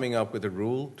is coming up with a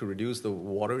rule to reduce the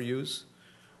water use.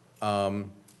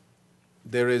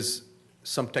 There is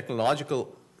some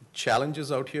technological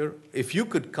challenges out here. If you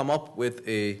could come up with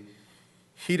a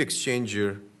heat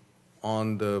exchanger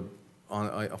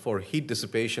for heat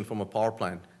dissipation from a power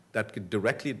plant that could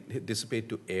directly dissipate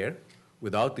to air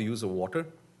without the use of water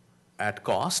at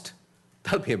cost,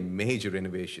 that would be a major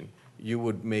innovation. You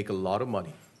would make a lot of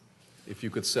money if you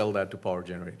could sell that to power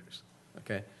generators.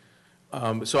 Okay,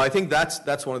 so I think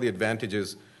that's one of the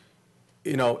advantages.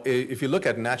 You know, if you look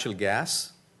at natural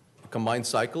gas, combined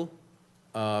cycle,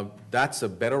 that's a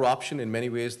better option in many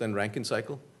ways than Rankine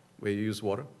cycle, where you use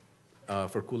water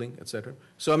for cooling, et cetera.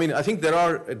 So I mean, I think there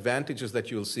are advantages that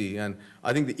you'll see, and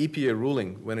I think the EPA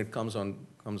ruling, when it comes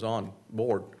on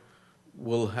board,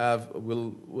 will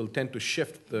tend to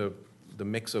shift the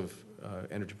mix of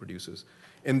energy producers.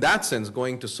 In that sense,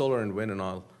 going to solar and wind and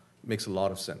all makes a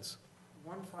lot of sense.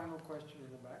 One final question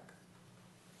in the back.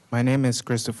 My name is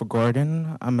Christopher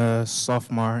Gordon. I'm a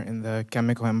sophomore in the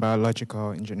Chemical and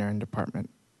Biological Engineering Department.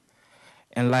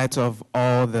 In light of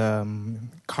all the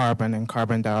carbon and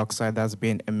carbon dioxide that's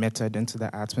being emitted into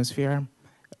the atmosphere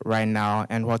right now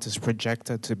and what is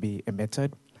projected to be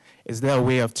emitted, is there a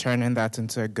way of turning that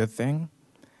into a good thing?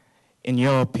 In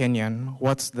your opinion,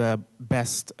 what's the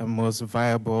best and most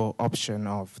viable option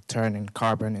of turning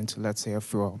carbon into, let's say, a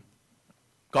fuel?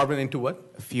 Carbon into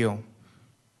what? A fuel.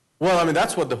 Well, I mean,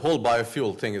 that's what the whole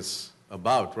biofuel thing is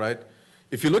about, right?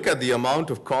 If you look at the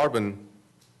amount of carbon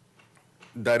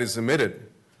that is emitted,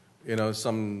 you know,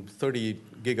 some 30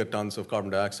 gigatons of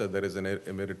carbon dioxide that is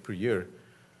emitted per year,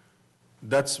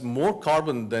 that's more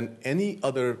carbon than any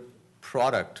other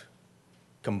product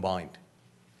combined.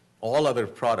 All other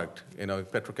product, you know,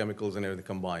 petrochemicals and everything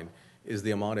combined, is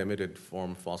the amount emitted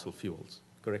from fossil fuels.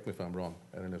 Correct me if I'm wrong.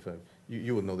 I don't know if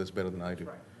you would know this better than I do.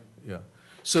 Right. Yeah.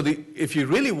 So if you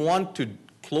really want to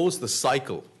close the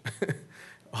cycle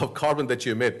of carbon that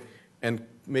you emit and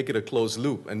make it a closed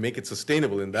loop and make it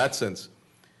sustainable in that sense,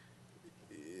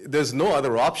 there's no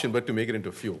other option but to make it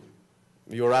into fuel.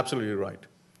 You're absolutely right.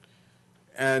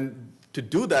 And to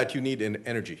do that, you need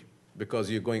energy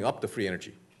because you're going up the free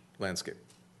energy landscape,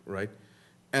 right?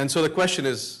 And so the question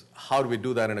is, how do we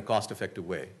do that in a cost-effective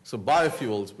way? So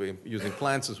biofuels, using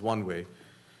plants is one way.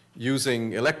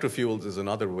 Using electrofuels is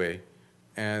another way.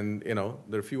 And, you know,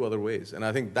 there are a few other ways. And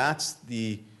I think that's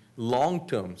the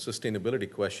long-term sustainability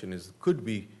question is, could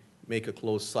we make a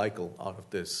closed cycle out of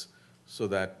this so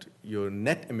that your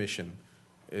net emission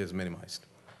is minimized?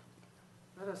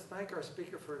 Let us thank our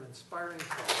speaker for an inspiring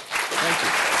talk. Thank you.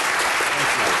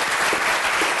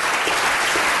 Thank you.